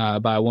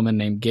by a woman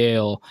named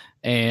Gail.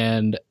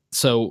 And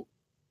so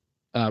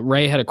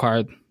Ray had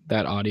acquired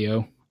that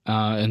audio,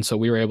 and so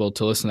we were able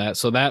to listen to that.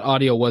 So that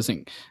audio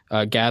wasn't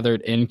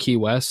gathered in Key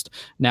West.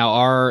 Now,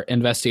 our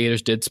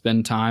investigators did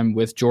spend time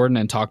with Jordan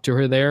and talk to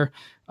her there.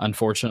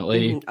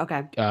 Unfortunately,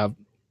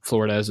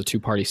 Florida is a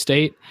 2-party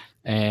state.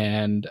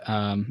 And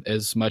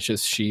as much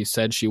as she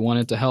said she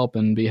wanted to help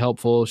and be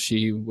helpful,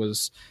 she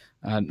was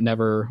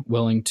never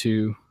willing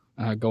to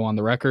go on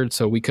the record.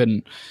 So we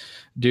couldn't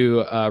do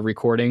a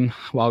recording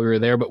while we were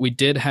there. But we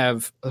did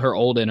have her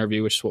old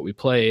interview, which is what we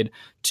played,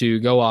 to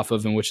go off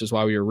of, and which is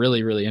why we were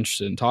really, really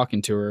interested in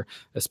talking to her,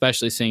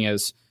 especially seeing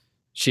as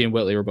she and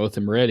Whitley were both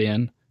in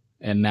Meridian,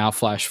 and now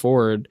flash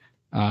forward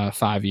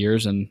 5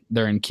 years and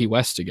they're in Key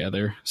West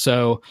together.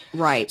 So,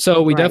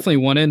 we definitely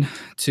wanted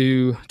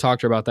to talk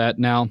to her about that.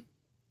 Now,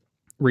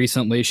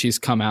 recently she's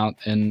come out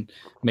and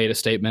made a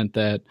statement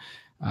that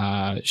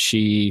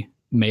she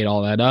made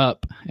all that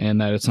up and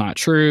that it's not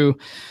true.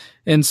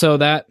 And so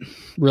that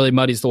really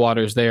muddies the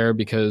waters there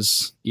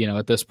because,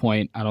 at this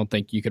point, I don't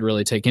think you could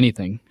really take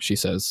anything she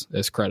says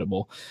as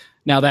credible.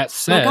 Now, that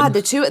said... Oh, God,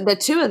 the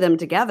two of them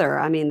together,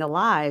 I mean, the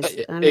lies.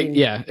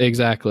 Yeah,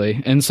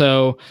 exactly. And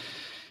so,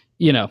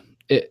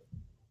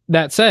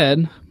 that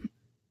said,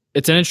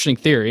 it's an interesting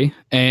theory,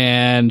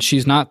 and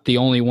she's not the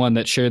only one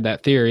that shared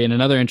that theory. And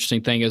another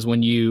interesting thing is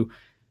when you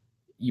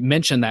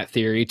mention that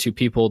theory to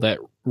people that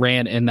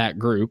ran in that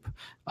group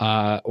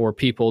or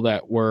people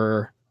that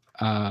were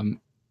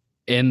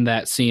in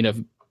that scene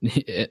of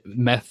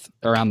meth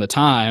around the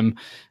time,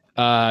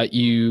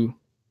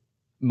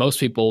 most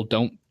people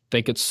don't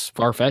think it's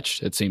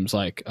far-fetched, it seems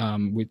like.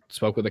 We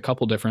spoke with a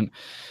couple different,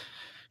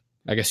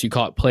 I guess you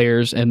call it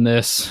players in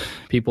this,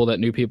 people that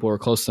knew people were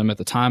close to them at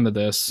the time of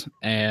this,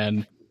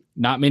 and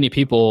not many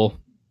people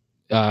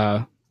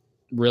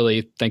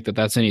really think that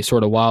that's any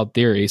sort of wild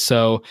theory.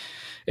 So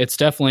it's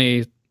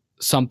definitely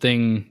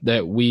something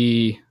that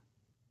we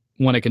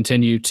want to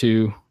continue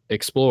to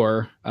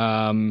explore,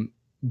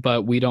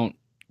 but we don't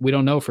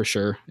know for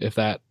sure if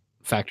that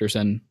factors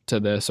into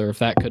this or if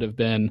that could have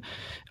been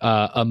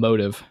a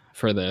motive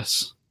for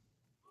this.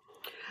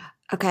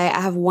 Okay, I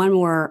have one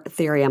more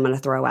theory I'm going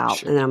to throw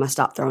out, and then I'm going to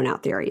stop throwing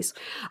out theories.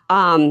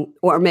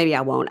 Or maybe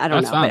I won't. I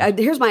don't know. But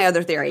here's my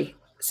other theory.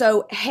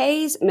 So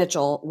Hayes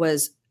Mitchell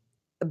was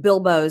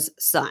Bilbo's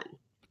son.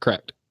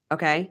 Correct.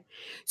 Okay.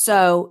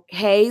 So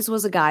Hayes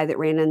was a guy that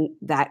ran in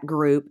that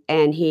group,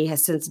 and he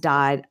has since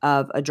died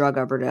of a drug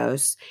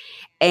overdose.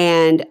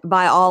 And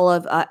by all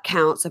of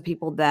accounts of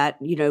people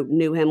that,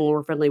 knew him and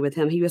were friendly with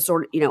him, he was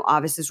sort of,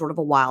 obviously sort of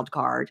a wild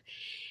card.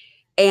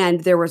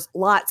 And there was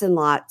lots and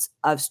lots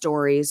of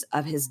stories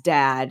of his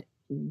dad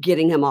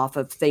getting him off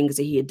of things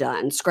that he had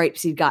done,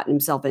 scrapes he'd gotten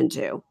himself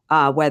into,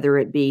 whether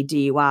it be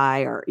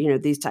DUI or,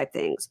 these type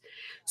things.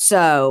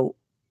 So,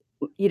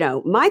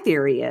 my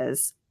theory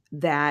is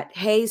that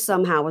Hayes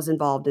somehow was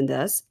involved in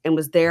this and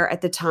was there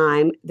at the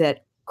time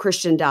that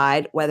Christian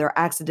died, whether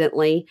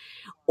accidentally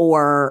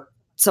or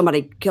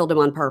somebody killed him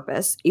on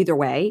purpose. Either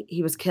way,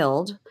 he was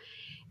killed.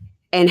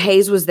 And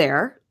Hayes was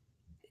there.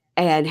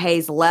 And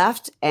Hayes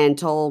left and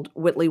told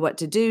Whitley what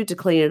to do to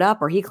clean it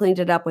up, or he cleaned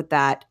it up with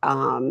that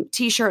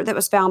T-shirt that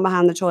was found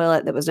behind the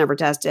toilet that was never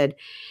tested,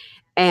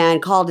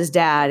 and called his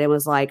dad and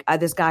was like,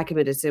 this guy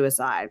committed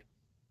suicide.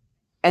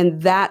 And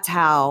that's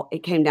how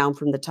it came down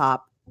from the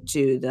top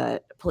to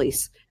the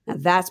police. Now,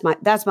 that's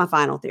my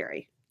final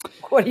theory.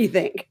 What do you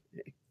think?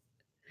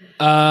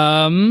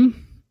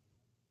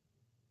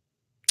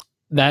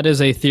 That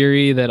is a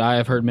theory that I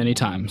have heard many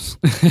times.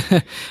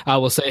 I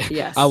will say,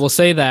 yes. I will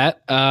say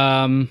that.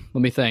 Let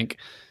me think.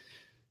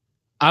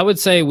 I would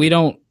say we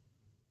don't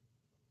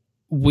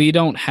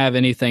have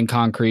anything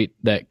concrete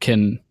that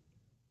can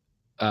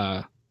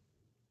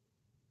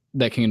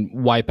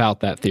wipe out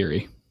that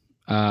theory.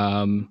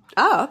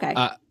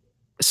 Okay.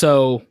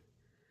 So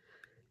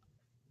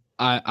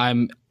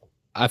I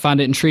find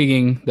it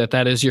intriguing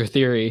that is your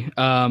theory.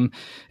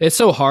 It's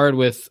so hard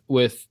with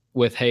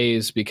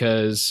Hayes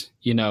because,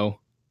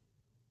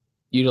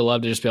 you'd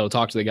love to just be able to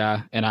talk to the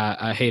guy. And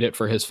I hate it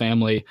for his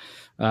family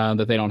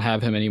that they don't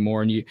have him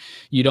anymore. And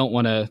you don't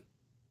want to,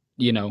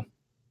 you don't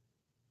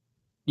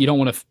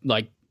want to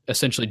like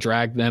essentially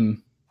drag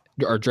them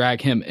or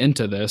drag him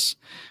into this.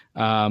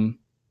 But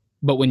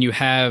when you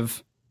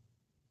have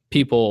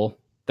people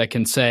that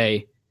can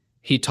say,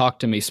 he talked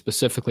to me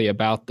specifically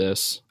about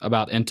this,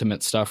 about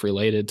intimate stuff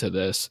related to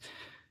this,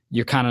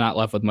 you're kind of not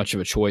left with much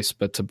of a choice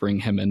but to bring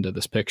him into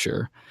this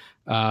picture.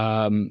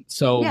 Yeah,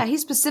 he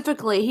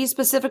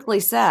specifically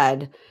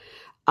said,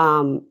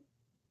 I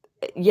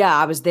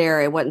was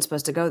there. It wasn't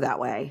supposed to go that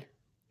way.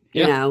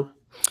 Yeah.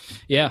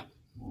 Yeah.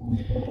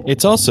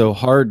 It's also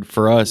hard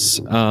for us.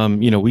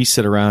 We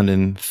sit around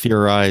and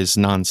theorize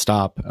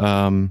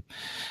nonstop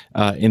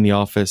in the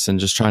office and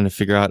just trying to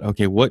figure out,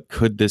 okay, what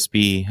could this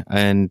be?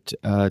 And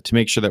to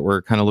make sure that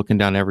we're kind of looking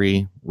down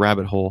every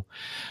rabbit hole.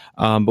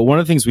 But one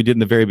of the things we did in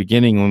the very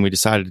beginning when we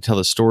decided to tell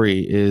the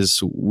story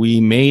is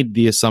we made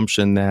the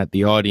assumption that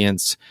the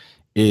audience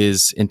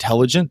is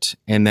intelligent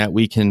and that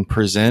we can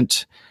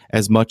present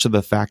as much of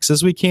the facts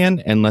as we can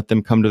and let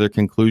them come to their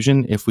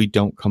conclusion if we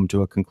don't come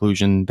to a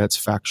conclusion that's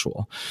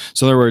factual.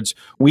 So in other words,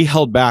 we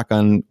held back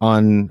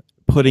on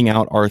putting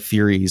out our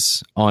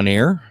theories on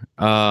air.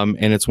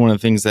 And it's one of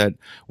the things that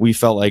we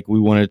felt like we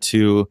wanted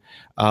to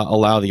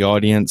allow the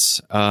audience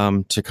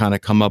to kind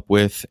of come up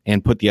with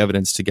and put the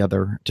evidence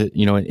together to,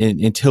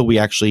 until we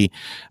actually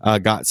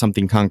got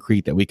something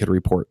concrete that we could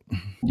report.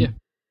 Yeah.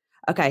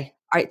 Okay.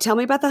 All right. Tell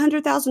me about the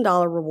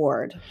 $100,000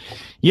 reward.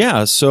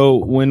 Yeah. So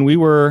when we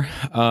were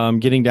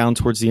getting down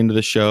towards the end of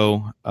the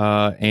show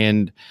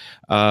and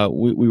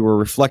we were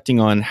reflecting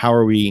on how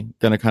are we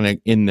going to kind of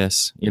end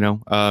this,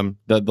 the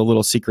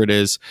little secret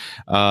is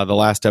the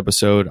last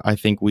episode, I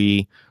think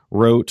we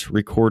wrote,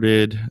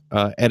 recorded,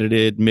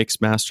 edited,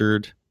 mixed,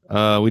 mastered.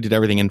 We did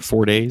everything in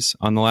 4 days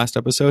on the last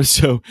episode.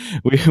 So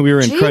we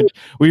were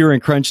in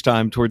crunch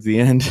time towards the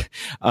end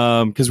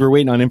because we're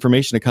waiting on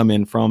information to come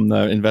in from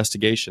the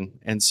investigation.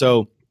 And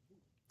so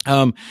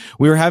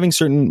we were having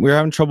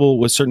trouble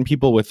with certain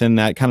people within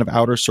that kind of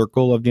outer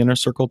circle of the inner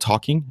circle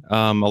talking.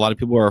 A lot of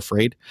people are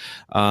afraid.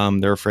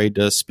 They're afraid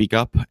to speak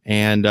up.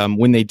 And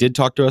when they did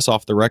talk to us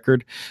off the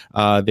record,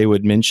 they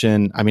would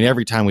mention,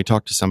 every time we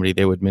talked to somebody,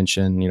 they would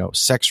mention,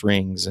 sex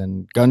rings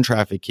and gun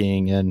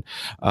trafficking and,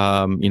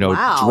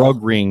 Wow.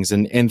 drug rings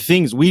and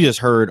things we just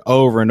heard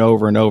over and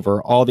over and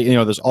over. All the,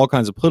 there's all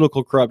kinds of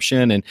political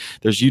corruption and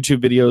there's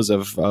YouTube videos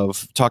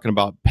of talking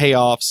about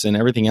payoffs and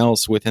everything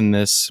else within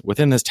this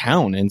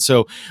town. And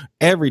so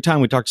every time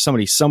we talked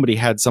to somebody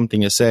had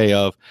something to say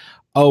of,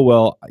 oh,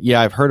 well,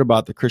 yeah, I've heard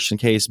about the Christian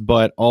case,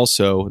 but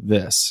also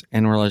this.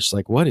 And we're just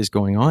like, what is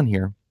going on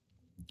here?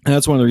 And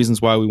that's one of the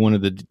reasons why we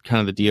wanted the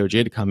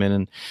DOJ to come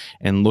in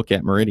and look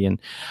at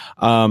Meridian.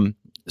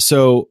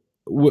 So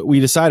we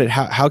decided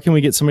how can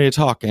we get somebody to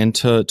talk and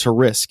to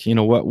risk,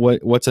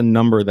 what's a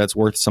number that's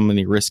worth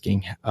somebody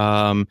risking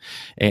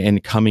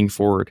and coming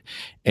forward.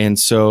 And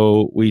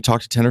so we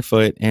talked to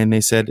Tenderfoot and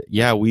they said,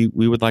 yeah, we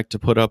would like to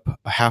put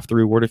up half the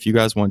reward if you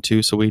guys want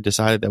to. So we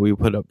decided that we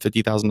would put up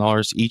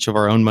 $50,000 each of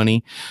our own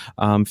money,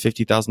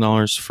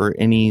 $50,000 for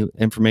any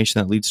information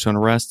that leads to an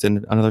arrest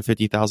and another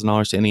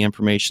 $50,000 to any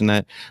information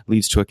that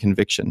leads to a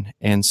conviction.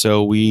 And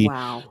so we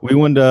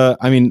wanted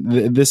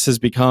to, this has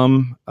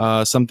become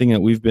something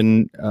that we've been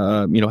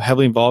been,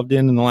 heavily involved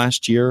in the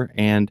last year.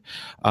 And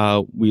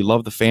we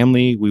love the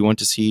family. We want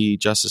to see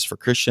justice for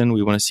Christian.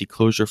 We want to see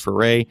closure for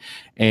Ray.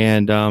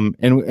 And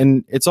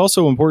it's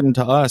also important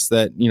to us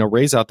that,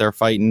 Ray's out there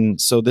fighting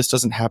so this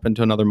doesn't happen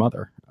to another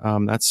mother.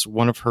 That's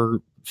one of her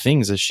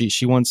things is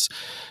she wants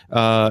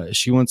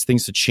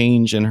things to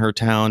change in her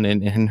town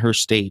and in her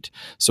state,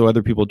 so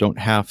other people don't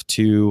have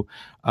to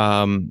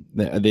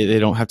they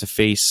don't have to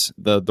face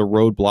the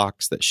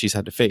roadblocks that she's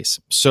had to face.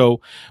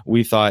 So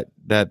we thought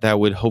that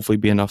would hopefully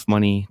be enough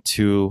money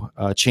to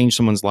change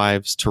someone's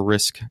lives to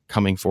risk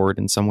coming forward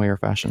in some way or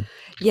fashion.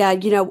 Yeah,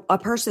 a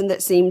person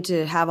that seemed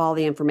to have all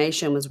the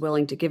information, was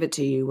willing to give it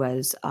to you,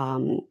 was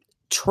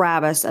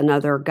Travis,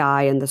 another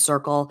guy in the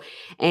circle.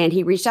 And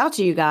he reached out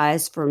to you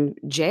guys from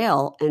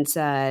jail and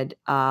said,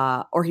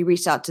 or he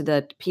reached out to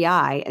the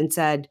PI and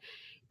said,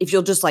 if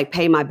you'll just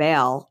pay my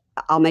bail,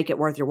 I'll make it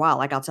worth your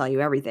while. I'll tell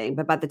you everything.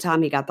 But by the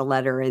time he got the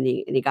letter and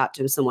he got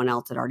to him, someone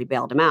else had already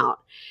bailed him out.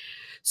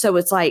 So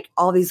it's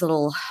all these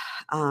little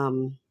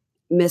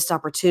missed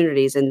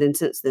opportunities. And then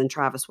since then,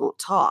 Travis won't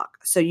talk.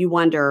 So you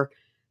wonder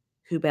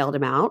who bailed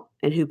him out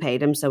and who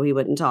paid him so he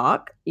wouldn't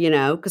talk,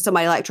 because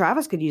somebody like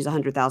Travis could use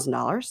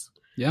 $100,000.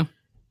 Yeah,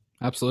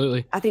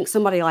 absolutely. I think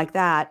somebody like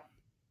that,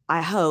 I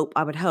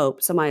would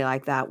hope somebody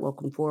like that will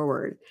come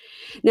forward.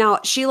 Now,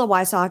 Sheila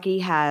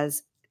Wysocki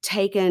has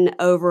taken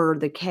over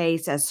the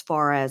case as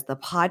far as the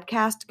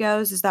podcast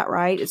goes. Is that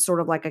right? It's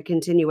sort of like a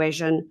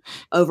continuation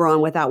over on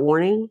Without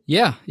Warning?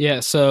 Yeah.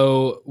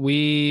 So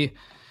we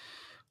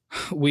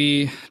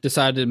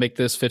decided to make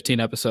this 15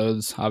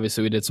 episodes.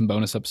 Obviously, we did some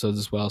bonus episodes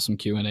as well, some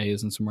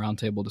Q&As and some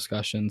roundtable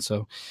discussions.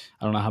 So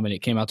I don't know how many it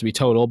came out to be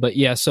total. But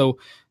yeah, so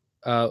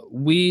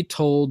we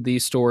told the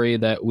story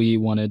that we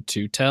wanted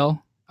to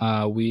tell.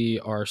 We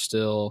are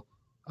still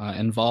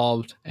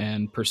involved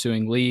and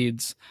pursuing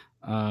leads.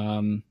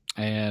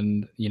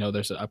 And,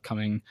 there's an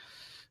upcoming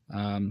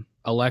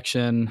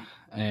election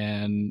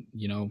and,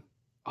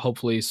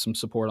 hopefully some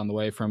support on the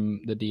way from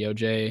the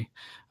DOJ.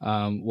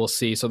 We'll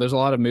see. So there's a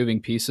lot of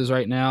moving pieces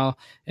right now.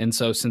 And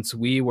so since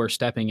we were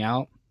stepping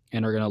out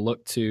and are going to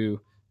look to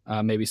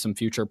maybe some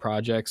future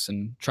projects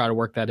and try to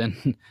work that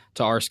in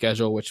to our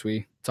schedule, which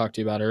we talked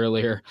to you about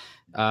earlier,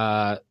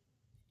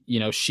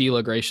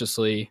 Sheila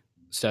graciously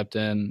stepped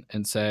in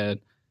and said,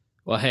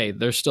 well, hey,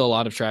 there's still a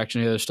lot of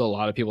traction here. There's still a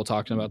lot of people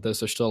talking about this.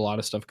 There's still a lot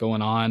of stuff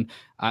going on.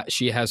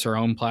 She has her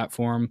own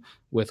platform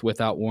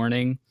Without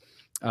Warning.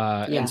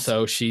 Yes. And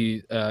so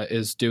she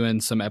is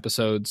doing some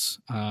episodes.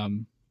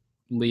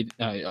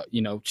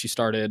 She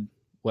started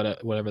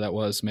whatever that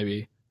was,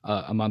 maybe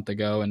a month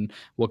ago, and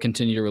we'll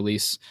continue to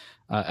release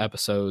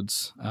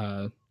episodes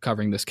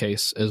covering this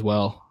case as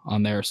well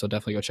on there. So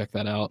definitely go check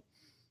that out.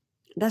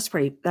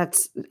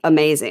 That's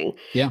amazing.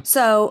 Yeah.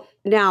 So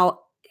now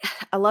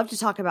I love to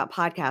talk about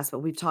podcasts, but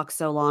we've talked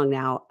so long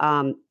now.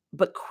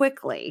 But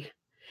quickly,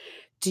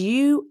 do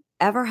you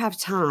ever have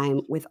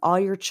time with all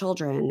your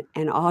children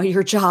and all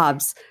your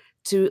jobs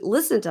to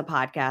listen to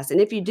podcasts? And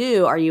if you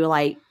do, are you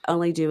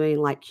only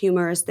doing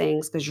humorous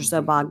things because you're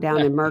so bogged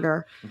down in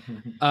murder?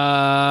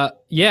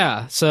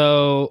 Yeah.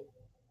 So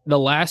the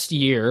last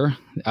year,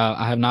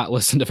 I have not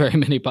listened to very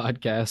many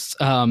podcasts.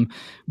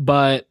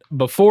 But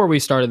before we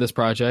started this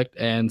project,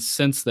 and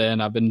since then,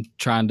 I've been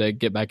trying to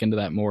get back into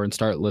that more and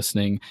start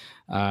listening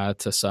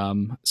to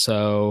some.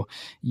 So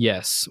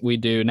yes, we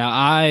do. Now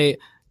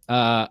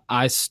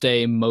I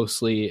stay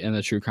mostly in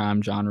the true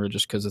crime genre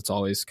just because it's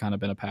always kind of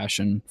been a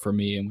passion for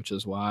me, and which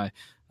is why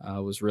I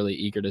was really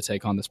eager to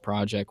take on this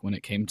project when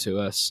it came to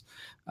us.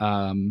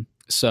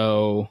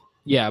 So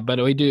yeah, but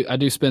I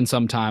do spend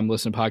some time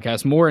listening to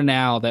podcasts more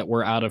now that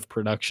we're out of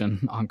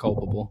production on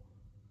Culpable.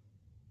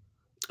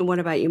 And what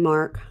about you,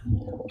 Mark?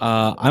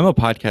 I'm a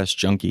podcast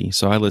junkie,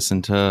 so I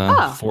listen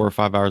to 4 or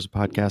 5 hours of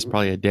podcasts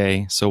probably a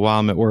day. So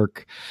while I'm at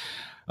work,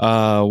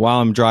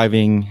 while I'm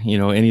driving,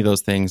 any of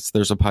those things,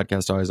 there's a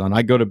podcast always on.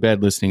 I go to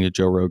bed listening to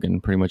Joe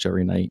Rogan pretty much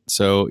every night.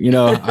 So,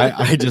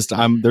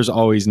 there's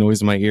always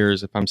noise in my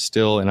ears. If I'm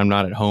still and I'm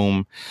not at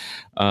home,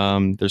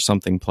 there's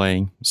something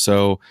playing.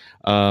 So,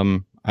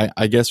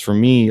 I guess for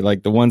me,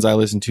 the ones I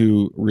listen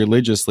to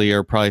religiously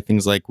are probably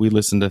things we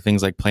listen to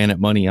things like Planet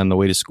Money on the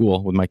way to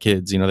school with my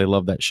kids. They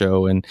love that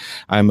show. And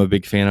I'm a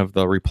big fan of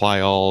the Reply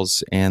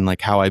Alls and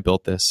How I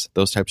Built This,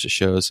 those types of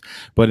shows.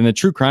 But in the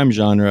true crime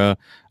genre,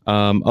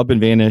 Up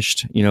and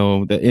Vanished,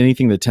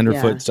 anything that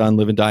Tenderfoot's done,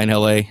 Live and Die in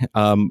LA,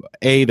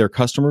 they're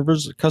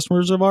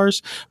customers of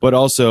ours, but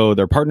also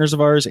they're partners of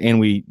ours. And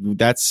we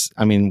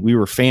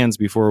were fans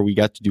before we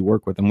got to do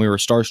work with them. We were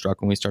starstruck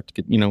when we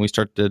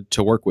started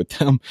to work with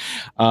them.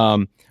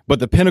 But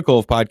the pinnacle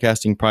of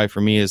podcasting probably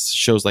for me is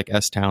shows like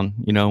S-Town.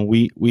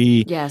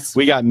 We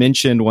got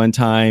mentioned one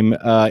time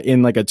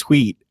in a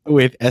tweet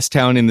with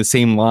S-Town in the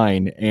same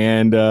line.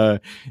 And, I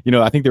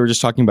think they were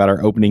just talking about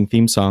our opening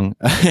theme song.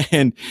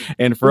 and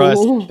for us,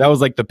 that was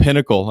the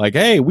pinnacle.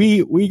 Hey,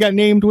 we got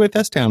named with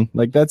S-Town.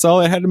 That's all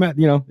I had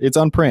to, it's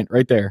on print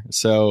right there.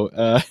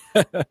 So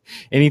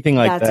anything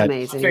like That's that.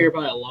 Amazing. I figure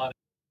probably a lot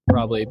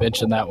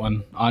mentioned that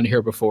one on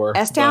here before.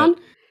 S-Town?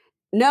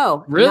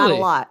 No, really? not a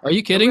lot. Are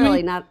you kidding really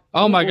me? Not.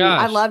 Oh my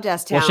gosh. I loved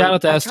S-Town. Well, shout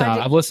out to S-Town.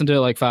 I've listened to it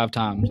like 5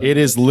 times. It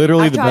is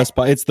literally the best.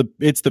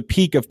 It's the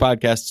peak of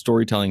podcast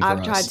storytelling for us.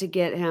 I've tried to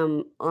get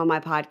him on my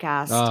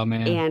podcast. Oh,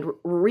 man. And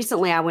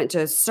recently I went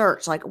to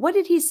search, like, what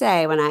did he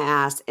say when I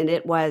asked? And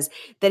it was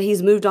that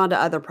he's moved on to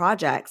other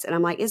projects. And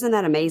I'm like, isn't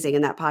that amazing?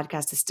 And that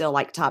podcast is still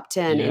like top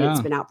 10 and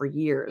it's been out for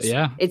years.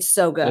 Yeah. It's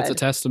so good. It's a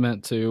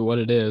testament to what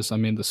it is. I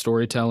mean, the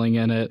storytelling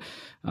in it,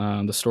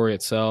 the story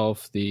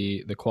itself,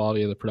 the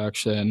quality of the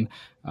production,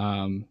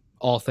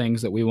 all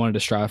things that we wanted to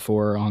strive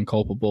for on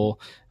Culpable.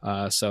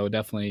 So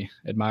definitely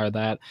admire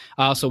that.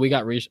 Also, we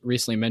got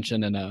recently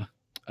mentioned in a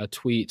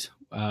tweet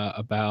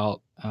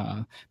about,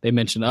 they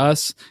mentioned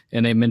us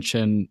and they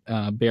mentioned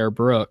Bear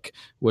Brook,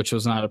 which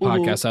was not a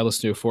podcast I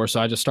listened to before. So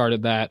I just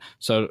started that.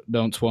 So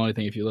don't spoil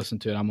anything if you listen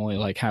to it. I'm only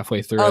like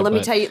halfway through. Let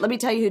me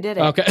tell you who did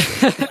it. Okay.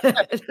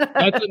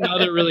 That's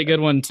another really good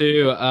one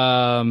too.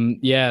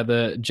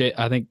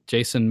 I think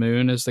Jason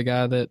Moon is the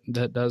guy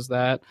that does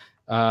that.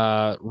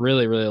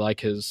 Really, really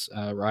like his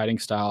writing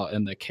style,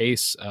 and the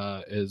case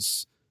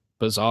is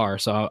bizarre.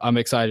 So I'm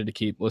excited to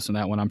keep listening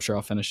to that one. I'm sure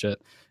I'll finish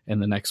it in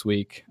the next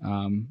week.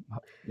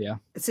 Yeah.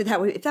 So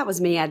if that was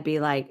me, I'd be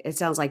like, it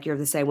sounds like you're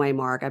the same way,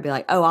 Mark. I'd be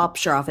like, oh,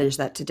 I'll finish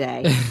that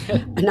today,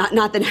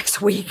 not the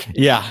next week.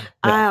 Yeah.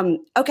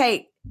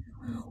 Okay.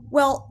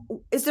 Well,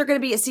 is there going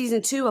to be a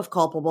season 2 of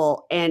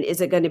Culpable, and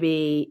is it going to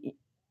be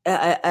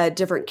a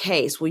different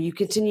case? Will you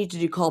continue to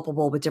do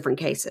Culpable with different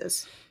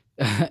cases?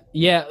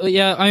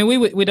 Yeah. I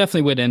mean, we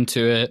definitely went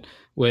into it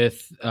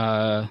with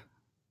the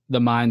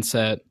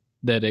mindset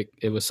that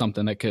it was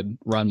something that could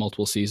run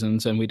multiple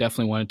seasons, and we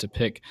definitely wanted to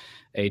pick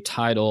a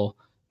title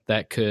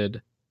that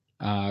could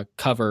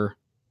cover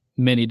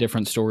many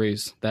different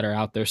stories that are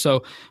out there.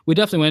 So we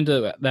definitely went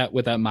into that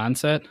with that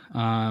mindset.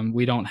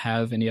 We don't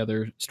have any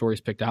other stories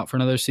picked out for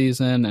another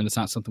season, and it's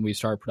not something we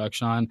started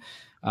production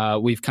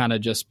on. We've kind of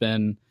just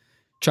been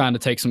trying to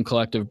take some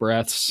collective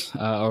breaths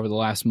over the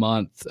last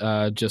month,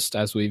 just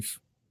as we've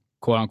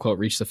quote unquote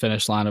reached the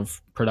finish line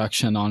of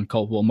production on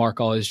Culpable. Mark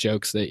always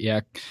jokes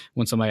that,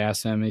 when somebody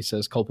asks him, he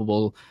says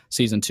Culpable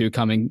season 2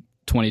 coming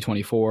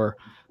 2024.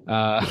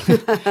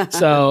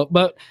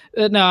 But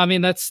no, I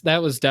mean, that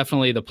was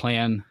definitely the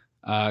plan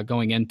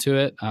going into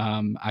it.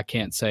 I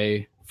can't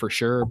say for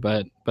sure,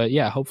 but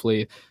yeah,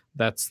 hopefully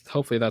that's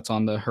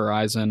on the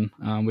horizon.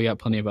 We got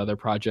plenty of other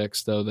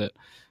projects though that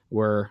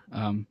we're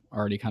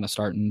already kind of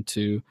starting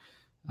to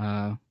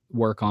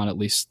work on, at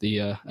least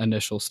the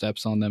initial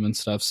steps on them and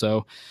stuff.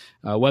 So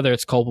whether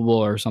it's Culpable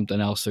or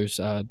something else, there's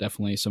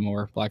definitely some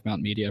more Black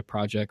Mountain Media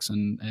projects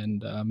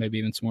and maybe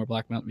even some more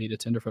Black Mountain Media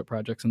Tenderfoot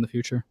projects in the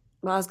future.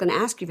 Well, I was going to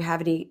ask you if you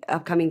have any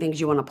upcoming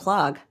things you want to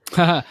plug.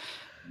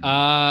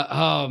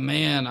 Oh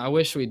man, I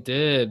wish we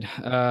did.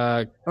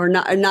 Or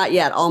not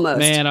yet, almost.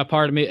 Man, a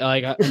part of me,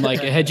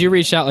 had you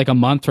reached out like a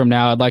month from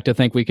now, I'd like to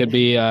think we could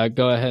be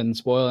go ahead and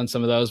spoiling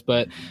some of those.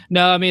 But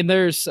no, I mean,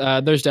 there's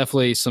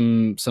definitely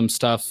some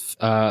stuff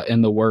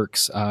in the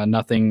works.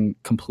 Nothing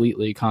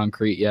completely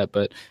concrete yet,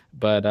 but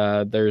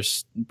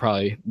there's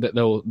probably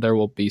there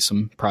will be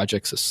some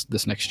projects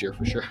this next year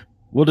for sure.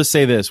 We'll just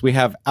say this: we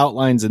have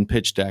outlines and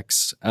pitch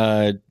decks,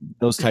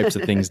 those types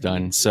of things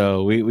done.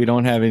 So we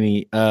don't have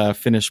any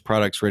finished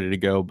products ready to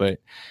go,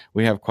 but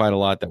we have quite a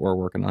lot that we're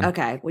working on.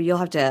 Okay. Well, you'll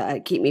have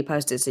to keep me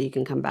posted so you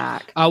can come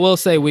back. I will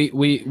say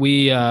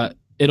we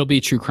it'll be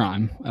true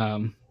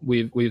crime.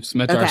 We've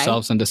submitted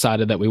ourselves and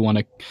decided that we want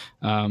to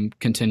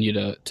continue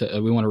to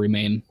we want to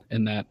remain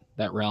in that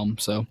realm.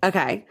 So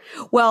okay.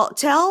 Well,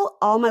 tell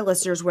all my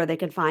listeners where they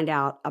can find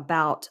out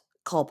about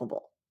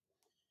Culpable.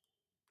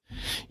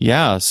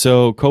 Yeah.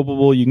 So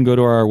Culpable, you can go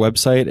to our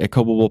website at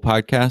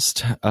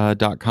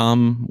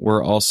culpablepodcast.com.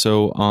 We're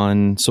also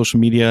on social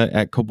media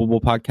at Culpable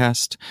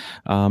Podcast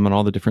on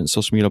all the different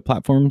social media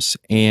platforms.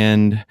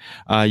 And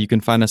you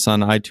can find us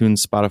on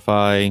iTunes,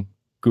 Spotify,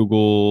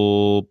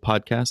 Google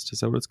Podcast.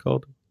 Is that what it's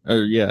called?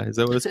 Is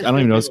that what it's? I don't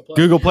even know. It's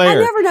Google Play. I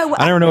never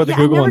know what the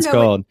Google one's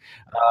called.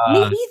 Me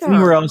either.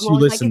 Anywhere else you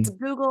listen, like it's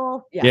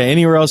Google. Yeah,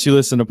 anywhere else you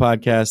listen to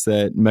podcasts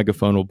that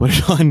Megaphone will put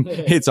it on,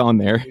 it's on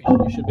there.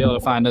 You should be able to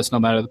find us no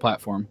matter the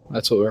platform.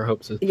 That's what our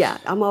hopes is. Yeah,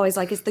 I'm always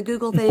like, it's the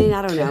Google thing.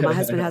 I don't know. My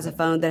husband has a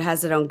phone that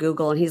has it on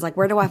Google, and he's like,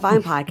 where do I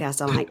find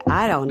podcasts? I'm like,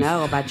 I don't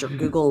know about your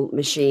Google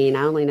machine.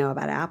 I only know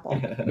about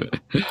Apple.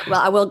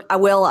 Well, I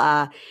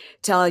will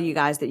tell you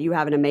guys that you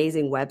have an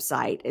amazing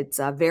website. It's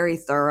very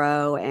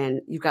thorough, and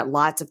you've got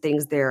lots of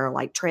things there,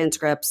 like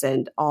transcripts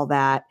and all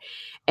that.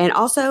 And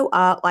also,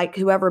 like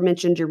whoever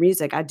mentioned your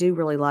music, I do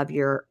really love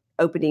your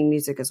opening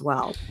music as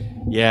well.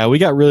 Yeah, we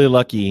got really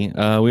lucky.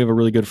 We have a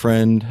really good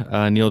friend,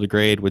 Neil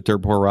DeGrade with Dirt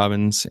Poor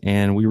Robins,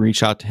 and we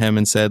reached out to him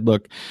and said,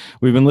 look,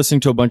 we've been listening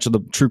to a bunch of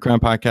the true crime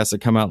podcasts that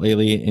come out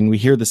lately, and we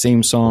hear the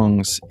same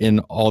songs in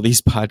all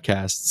these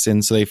podcasts,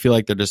 and so they feel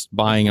like they're just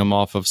buying them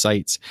off of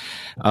sites.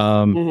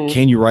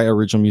 Can you write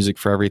original music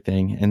for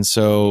everything? And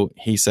so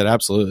he said,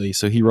 absolutely.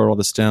 So he wrote all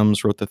the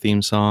stems, wrote the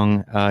theme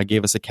song,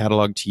 gave us a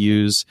catalog to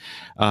use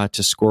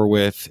to score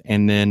with,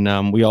 and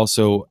then we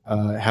also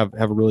have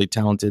a really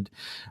talented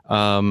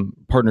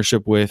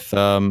partnership with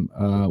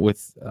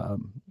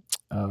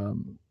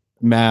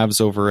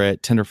Mavs over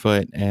at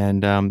Tenderfoot,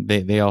 and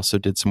they also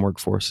did some work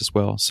for us as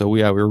well. So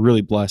we were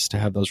really blessed to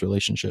have those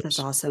relationships. That's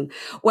awesome.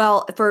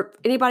 Well, for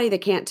anybody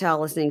that can't tell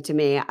listening to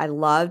me, I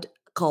loved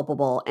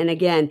Culpable. And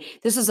again,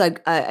 this is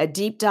a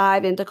deep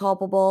dive into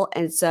Culpable.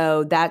 And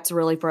so that's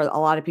really for a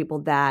lot of people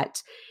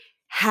that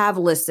have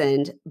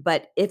listened.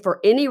 But if for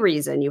any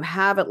reason you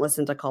haven't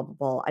listened to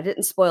Culpable, I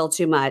didn't spoil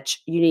too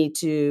much. You need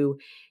to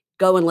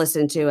go and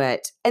listen to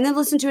it and then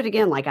listen to it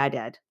again like I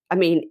did. I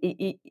mean,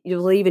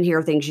 you'll even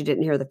hear things you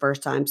didn't hear the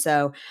first time.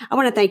 So I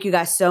want to thank you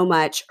guys so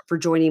much for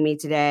joining me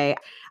today.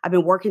 I've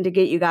been working to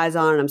get you guys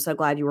on, and I'm so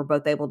glad you were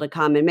both able to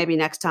come. And maybe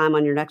next time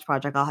on your next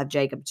project, I'll have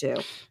Jacob too.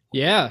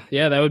 Yeah,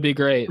 that would be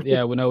great.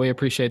 Yeah, we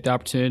appreciate the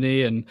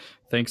opportunity, and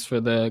thanks for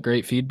the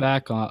great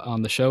feedback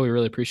on the show. We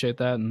really appreciate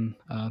that, and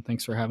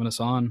thanks for having us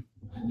on.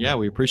 Yeah,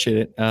 we appreciate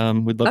it.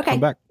 We'd love to come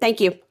back.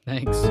 Thank you.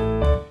 Thanks.